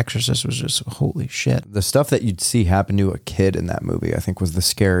mean, Exorcist was just holy shit. The stuff that you'd see happen to a kid in that movie, I think, was the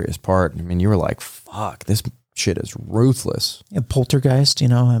scariest part. I mean, you were like, fuck, this shit is ruthless. Yeah, Poltergeist,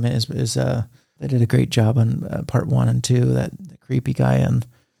 I mean, they did a great job on part 1 and 2. That the creepy guy and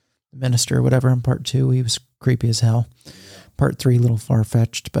the minister or whatever in part 2, he was creepy as hell. Part 3, a little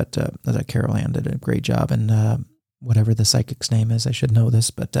far-fetched, but that Carol Ann did a great job. And whatever the psychic's name is, I should know this,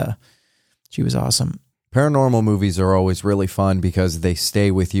 but she was awesome. Paranormal movies are always really fun because they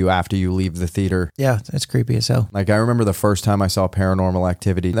stay with you after you leave the theater. Yeah, it's creepy as hell. Like, I remember the first time I saw Paranormal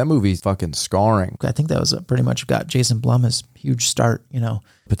Activity. That movie's fucking scarring. I think that was pretty much got Jason Blum his huge start,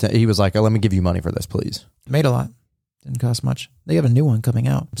 But he was like, oh, let me give you money for this, please. Made a lot. Didn't cost much. They have a new one coming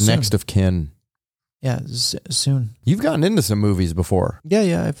out soon. Next of Kin. Yeah, soon. You've gotten into some movies before.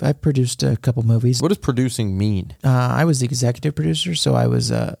 Yeah. I've produced a couple movies. What does producing mean? I was the executive producer, so I was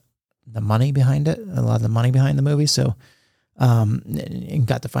the money behind it, a lot of the money behind the movie. So, and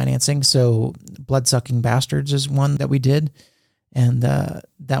got the financing. So, Bloodsucking Bastards is one that we did, and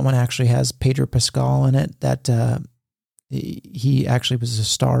that one actually has Pedro Pascal in it. That he actually was a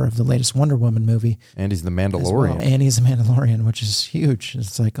star of the latest Wonder Woman movie. And he's the Mandalorian. Well. And he's a Mandalorian, which is huge.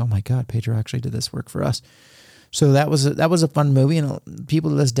 It's like, oh my God, Pedro actually did this work for us. So that was a fun movie, and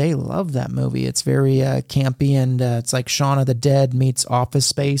people to this day love that movie. It's very campy, and it's like Shaun of the Dead meets Office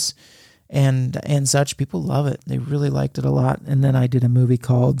Space, and such. People love it. They really liked it a lot. And then I did a movie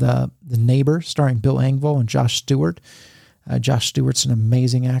called The Neighbor, starring Bill Engvall and Josh Stewart. Josh Stewart's an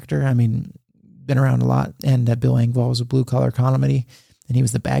amazing actor. I mean, been around a lot. And Bill Engvall was a blue-collar comedy, and he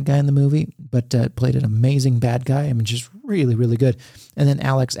was the bad guy in the movie, but played an amazing bad guy. I mean, just really, really good. And then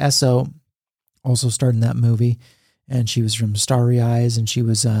Alex Esso also starred in that movie, and she was from Starry Eyes, and she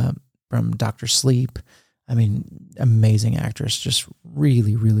was from Dr. Sleep. I mean, amazing actress, just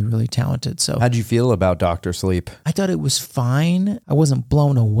really, really, really talented. So, how'd you feel about Dr. Sleep? I thought it was fine. I wasn't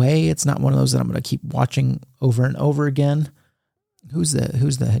blown away. It's not one of those that I'm going to keep watching over and over again. Who's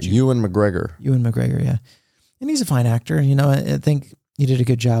the head? Ewan McGregor. Ewan McGregor, yeah, and he's a fine actor. You know, I think he did a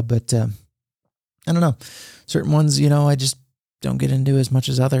good job, but I don't know. Certain ones, you know, I just don't get into as much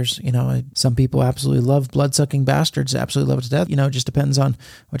as others. You know, some people absolutely love Blood-Sucking Bastards, absolutely love it to death. You know, it just depends on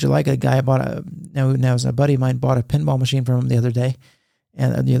what you like. A guy bought a buddy of mine bought a pinball machine from him the other day,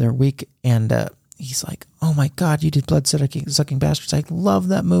 and the other week, and he's like, "Oh my God, you did Blood-Sucking Bastards. I love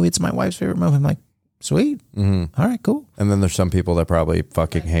that movie. It's my wife's favorite movie." I'm like, sweet. Mm-hmm. All right, cool. And then there's some people that probably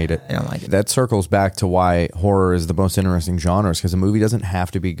fucking hate it. I don't like it. That circles back to why horror is the most interesting genre, because a movie doesn't have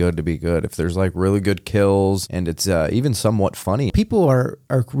to be good to be good. If there's like really good kills and it's even somewhat funny. People are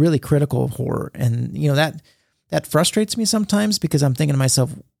really critical of horror. And, you know, that frustrates me sometimes, because I'm thinking to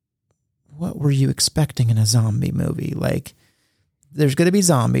myself, what were you expecting in a zombie movie? Like, there's going to be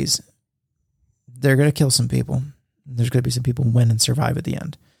zombies. They're going to kill some people. There's going to be some people win and survive at the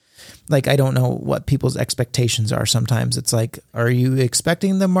end. Like, I don't know what people's expectations are. Sometimes it's like, are you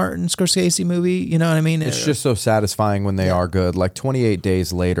expecting the Martin Scorsese movie? You know what I mean? It's just so satisfying when they are good. Like 28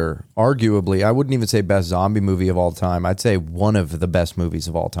 Days Later, arguably, I wouldn't even say best zombie movie of all time. I'd say one of the best movies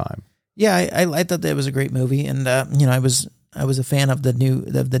of all time. Yeah, I thought that was a great movie. And, you know, I was a fan of the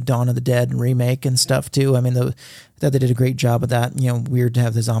Dawn of the Dead remake and stuff too. I mean, I thought they did a great job of that. You know, weird to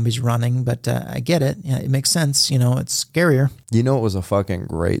have the zombies running, but I get it. Yeah, it makes sense. You know, it's scarier. You know, it was a fucking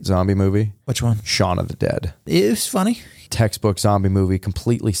great zombie movie. Which one? Shaun of the Dead. It was funny. Textbook zombie movie,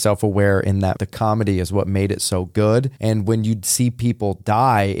 completely self-aware in that the comedy is what made it so good. And when you'd see people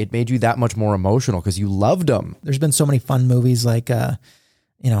die, it made you that much more emotional because you loved them. There's been so many fun movies like,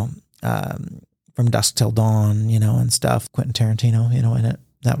 From Dusk Till Dawn, you know, and stuff. Quentin Tarantino, you know, in it.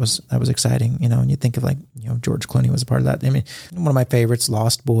 That was exciting, you know, and you think of like, you know, George Clooney was a part of that. I mean, one of my favorites,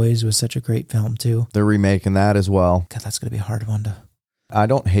 Lost Boys, was such a great film too. They're remaking that as well. God, that's going to be a hard one to... I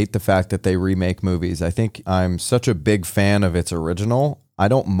don't hate the fact that they remake movies. I think I'm such a big fan of its original. I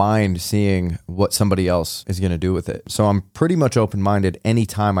don't mind seeing what somebody else is going to do with it. So I'm pretty much open-minded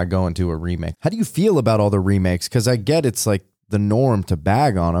anytime I go into a remake. How do you feel about all the remakes? Because I get it's like the norm to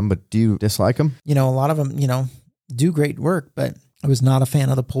bag on them, but do you dislike them? You know, a lot of them, you know, do great work, but I was not a fan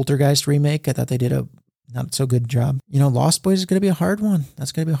of the Poltergeist remake. I thought they did a not so good job. You know, Lost Boys is going to be a hard one.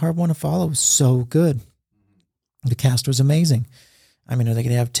 That's going to be a hard one to follow. It was so good. The cast was amazing. I mean, are they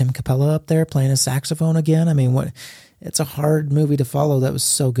going to have Tim Capella up there playing a saxophone again? I mean, what? It's a hard movie to follow. That was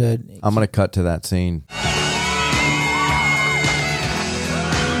so good. I'm going to cut to that scene.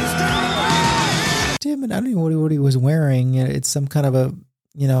 Tim, and I don't know what he was wearing. It's some kind of a,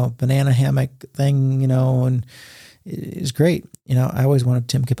 you know, banana hammock thing, you know, and it's great. You know, I always wanted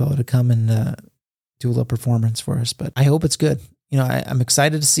Tim Capella to come and do a little performance for us, but I hope it's good. You know, I'm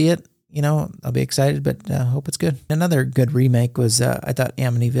excited to see it. You know, I'll be excited, but I hope it's good. Another good remake was, I thought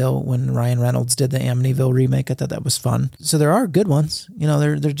Amityville, when Ryan Reynolds did the Amityville remake, I thought that was fun. So there are good ones. You know,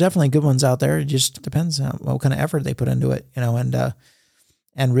 there's definitely good ones out there. It just depends on what kind of effort they put into it, you know,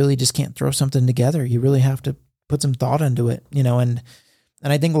 and really just can't throw something together. You really have to put some thought into it, you know, and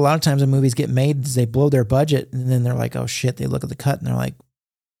I think a lot of times when movies get made, they blow their budget and then they're like, oh shit, they look at the cut and they're like,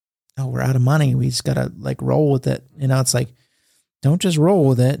 oh, we're out of money. We just got to like roll with it. You know, it's like, don't just roll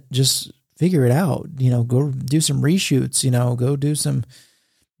with it. Just figure it out. You know, go do some reshoots, you know, go do some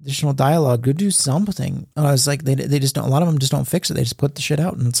additional dialogue, go do something. It's like, they just don't, a lot of them just don't fix it. They just put the shit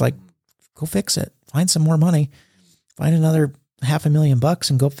out and it's like, go fix it. Find some more money. Find another $500,000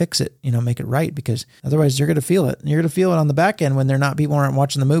 and go fix it, you know, make it right, because otherwise you're going to feel it. You're going to feel it on the back end when people aren't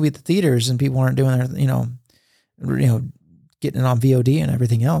watching the movie at the theaters and people aren't doing their, you know, getting it on VOD and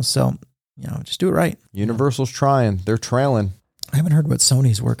everything else. So, you know, just do it right. Universal's trying. They're trailing. I haven't heard what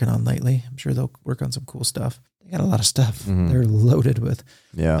Sony's working on lately. I'm sure they'll work on some cool stuff. They got a lot of stuff. Mm-hmm. They're loaded with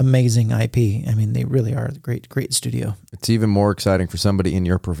amazing IP. I mean, they really are a great studio. It's even more exciting for somebody in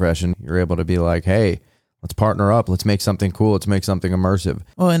your profession. You're able to be like, hey, Let's partner up. Let's make something cool. Let's make something immersive.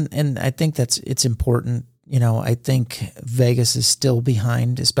 Well, and I think it's important. I think Vegas is still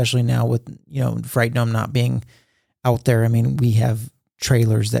behind, especially now with, Fright Dome not being out there. I mean, we have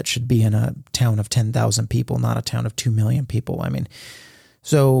trailers that should be in a town of 10,000 people, not a town of 2 million people. I mean,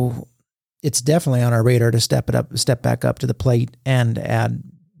 so it's definitely on our radar to step back up to the plate and add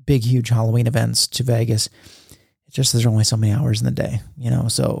big, huge Halloween events to Vegas. It's just, there's only so many hours in the day,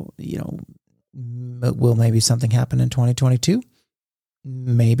 so, will maybe something happen in 2022?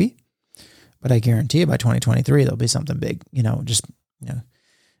 Maybe. But I guarantee you by 2023, there'll be something big,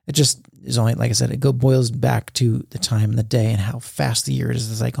 it just is only, like I said, it boils back to the time and the day and how fast the year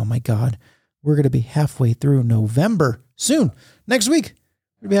is. It's like, oh my God, we're going to be halfway through November soon. Next week,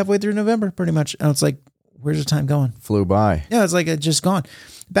 we'll be halfway through November pretty much. And it's like, where's the time going? Flew by. Yeah. It's like, it's just gone.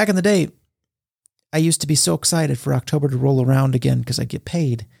 Back in the day, I used to be so excited for October to roll around again because I get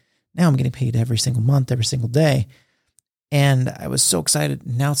paid. Now I'm getting paid every single month, every single day. And I was so excited.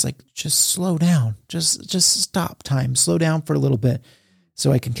 Now it's like, just slow down. Just stop time. Slow down for a little bit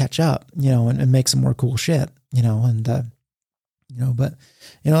so I can catch up, and make some more cool shit, but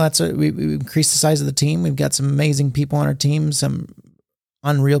that's we increased the size of the team. We've got some amazing people on our team, some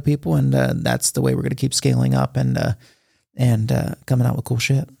unreal people. And that's the way we're going to keep scaling up and coming out with cool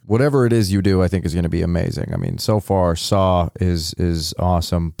shit. Whatever it is you do, I think is going to be amazing. I mean, so far Saw is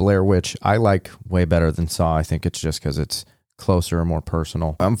awesome. Blair Witch, I like way better than Saw. I think it's just because it's closer and more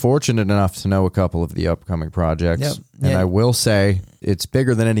personal. I'm fortunate enough to know a couple of the upcoming projects. Yep. And I will say it's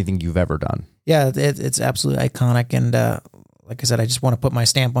bigger than anything you've ever done. Yeah, it's absolutely iconic. And like I said, I just want to put my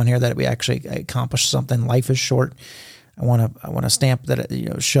stamp on here that we actually accomplished something. Life is short. I want to stamp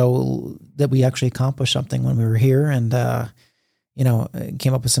that, show that we actually accomplished something when we were here, and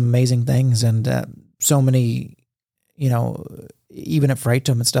came up with some amazing things, and so many, even at Fright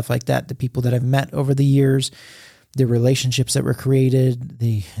Dome and stuff like that, the people that I've met over the years, the relationships that were created,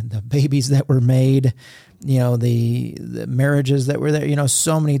 the babies that were made, the marriages that were there,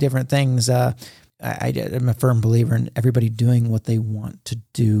 so many different things. I'm a firm believer in everybody doing what they want to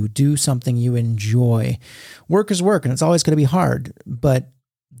do. Do something you enjoy. Work is work, and it's always going to be hard, but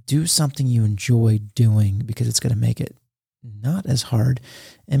do something you enjoy doing, because it's going to make it not as hard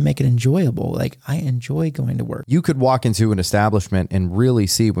and make it enjoyable. Like, I enjoy going to work. You could walk into an establishment and really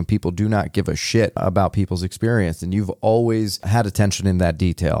see when people do not give a shit about people's experience, and you've always had attention in that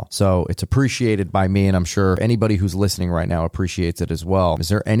detail. So it's appreciated by me, and I'm sure anybody who's listening right now appreciates it as well. Is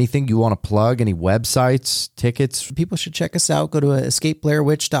there anything you want to plug? Any websites, tickets? People should check us out. Go to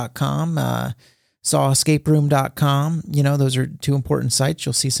escapeblairwitch.com, sawescaperoom.com. Those are two important sites.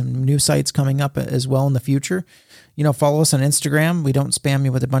 You'll see some new sites coming up as well in the future. Follow us on Instagram. We don't spam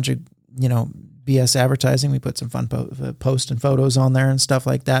you with a bunch of, BS advertising. We put some fun posts and photos on there and stuff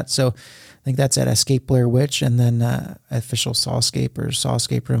like that. So I think that's at Escape Blair Witch, and then official Sawscape or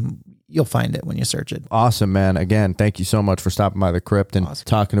Sawscape Room. You'll find it when you search it. Awesome, man. Again, thank you so much for stopping by the crypt and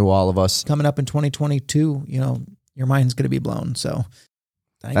talking to all of us. Coming up in 2022, your mind's going to be blown. So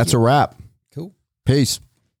that's a wrap. Cool. Peace.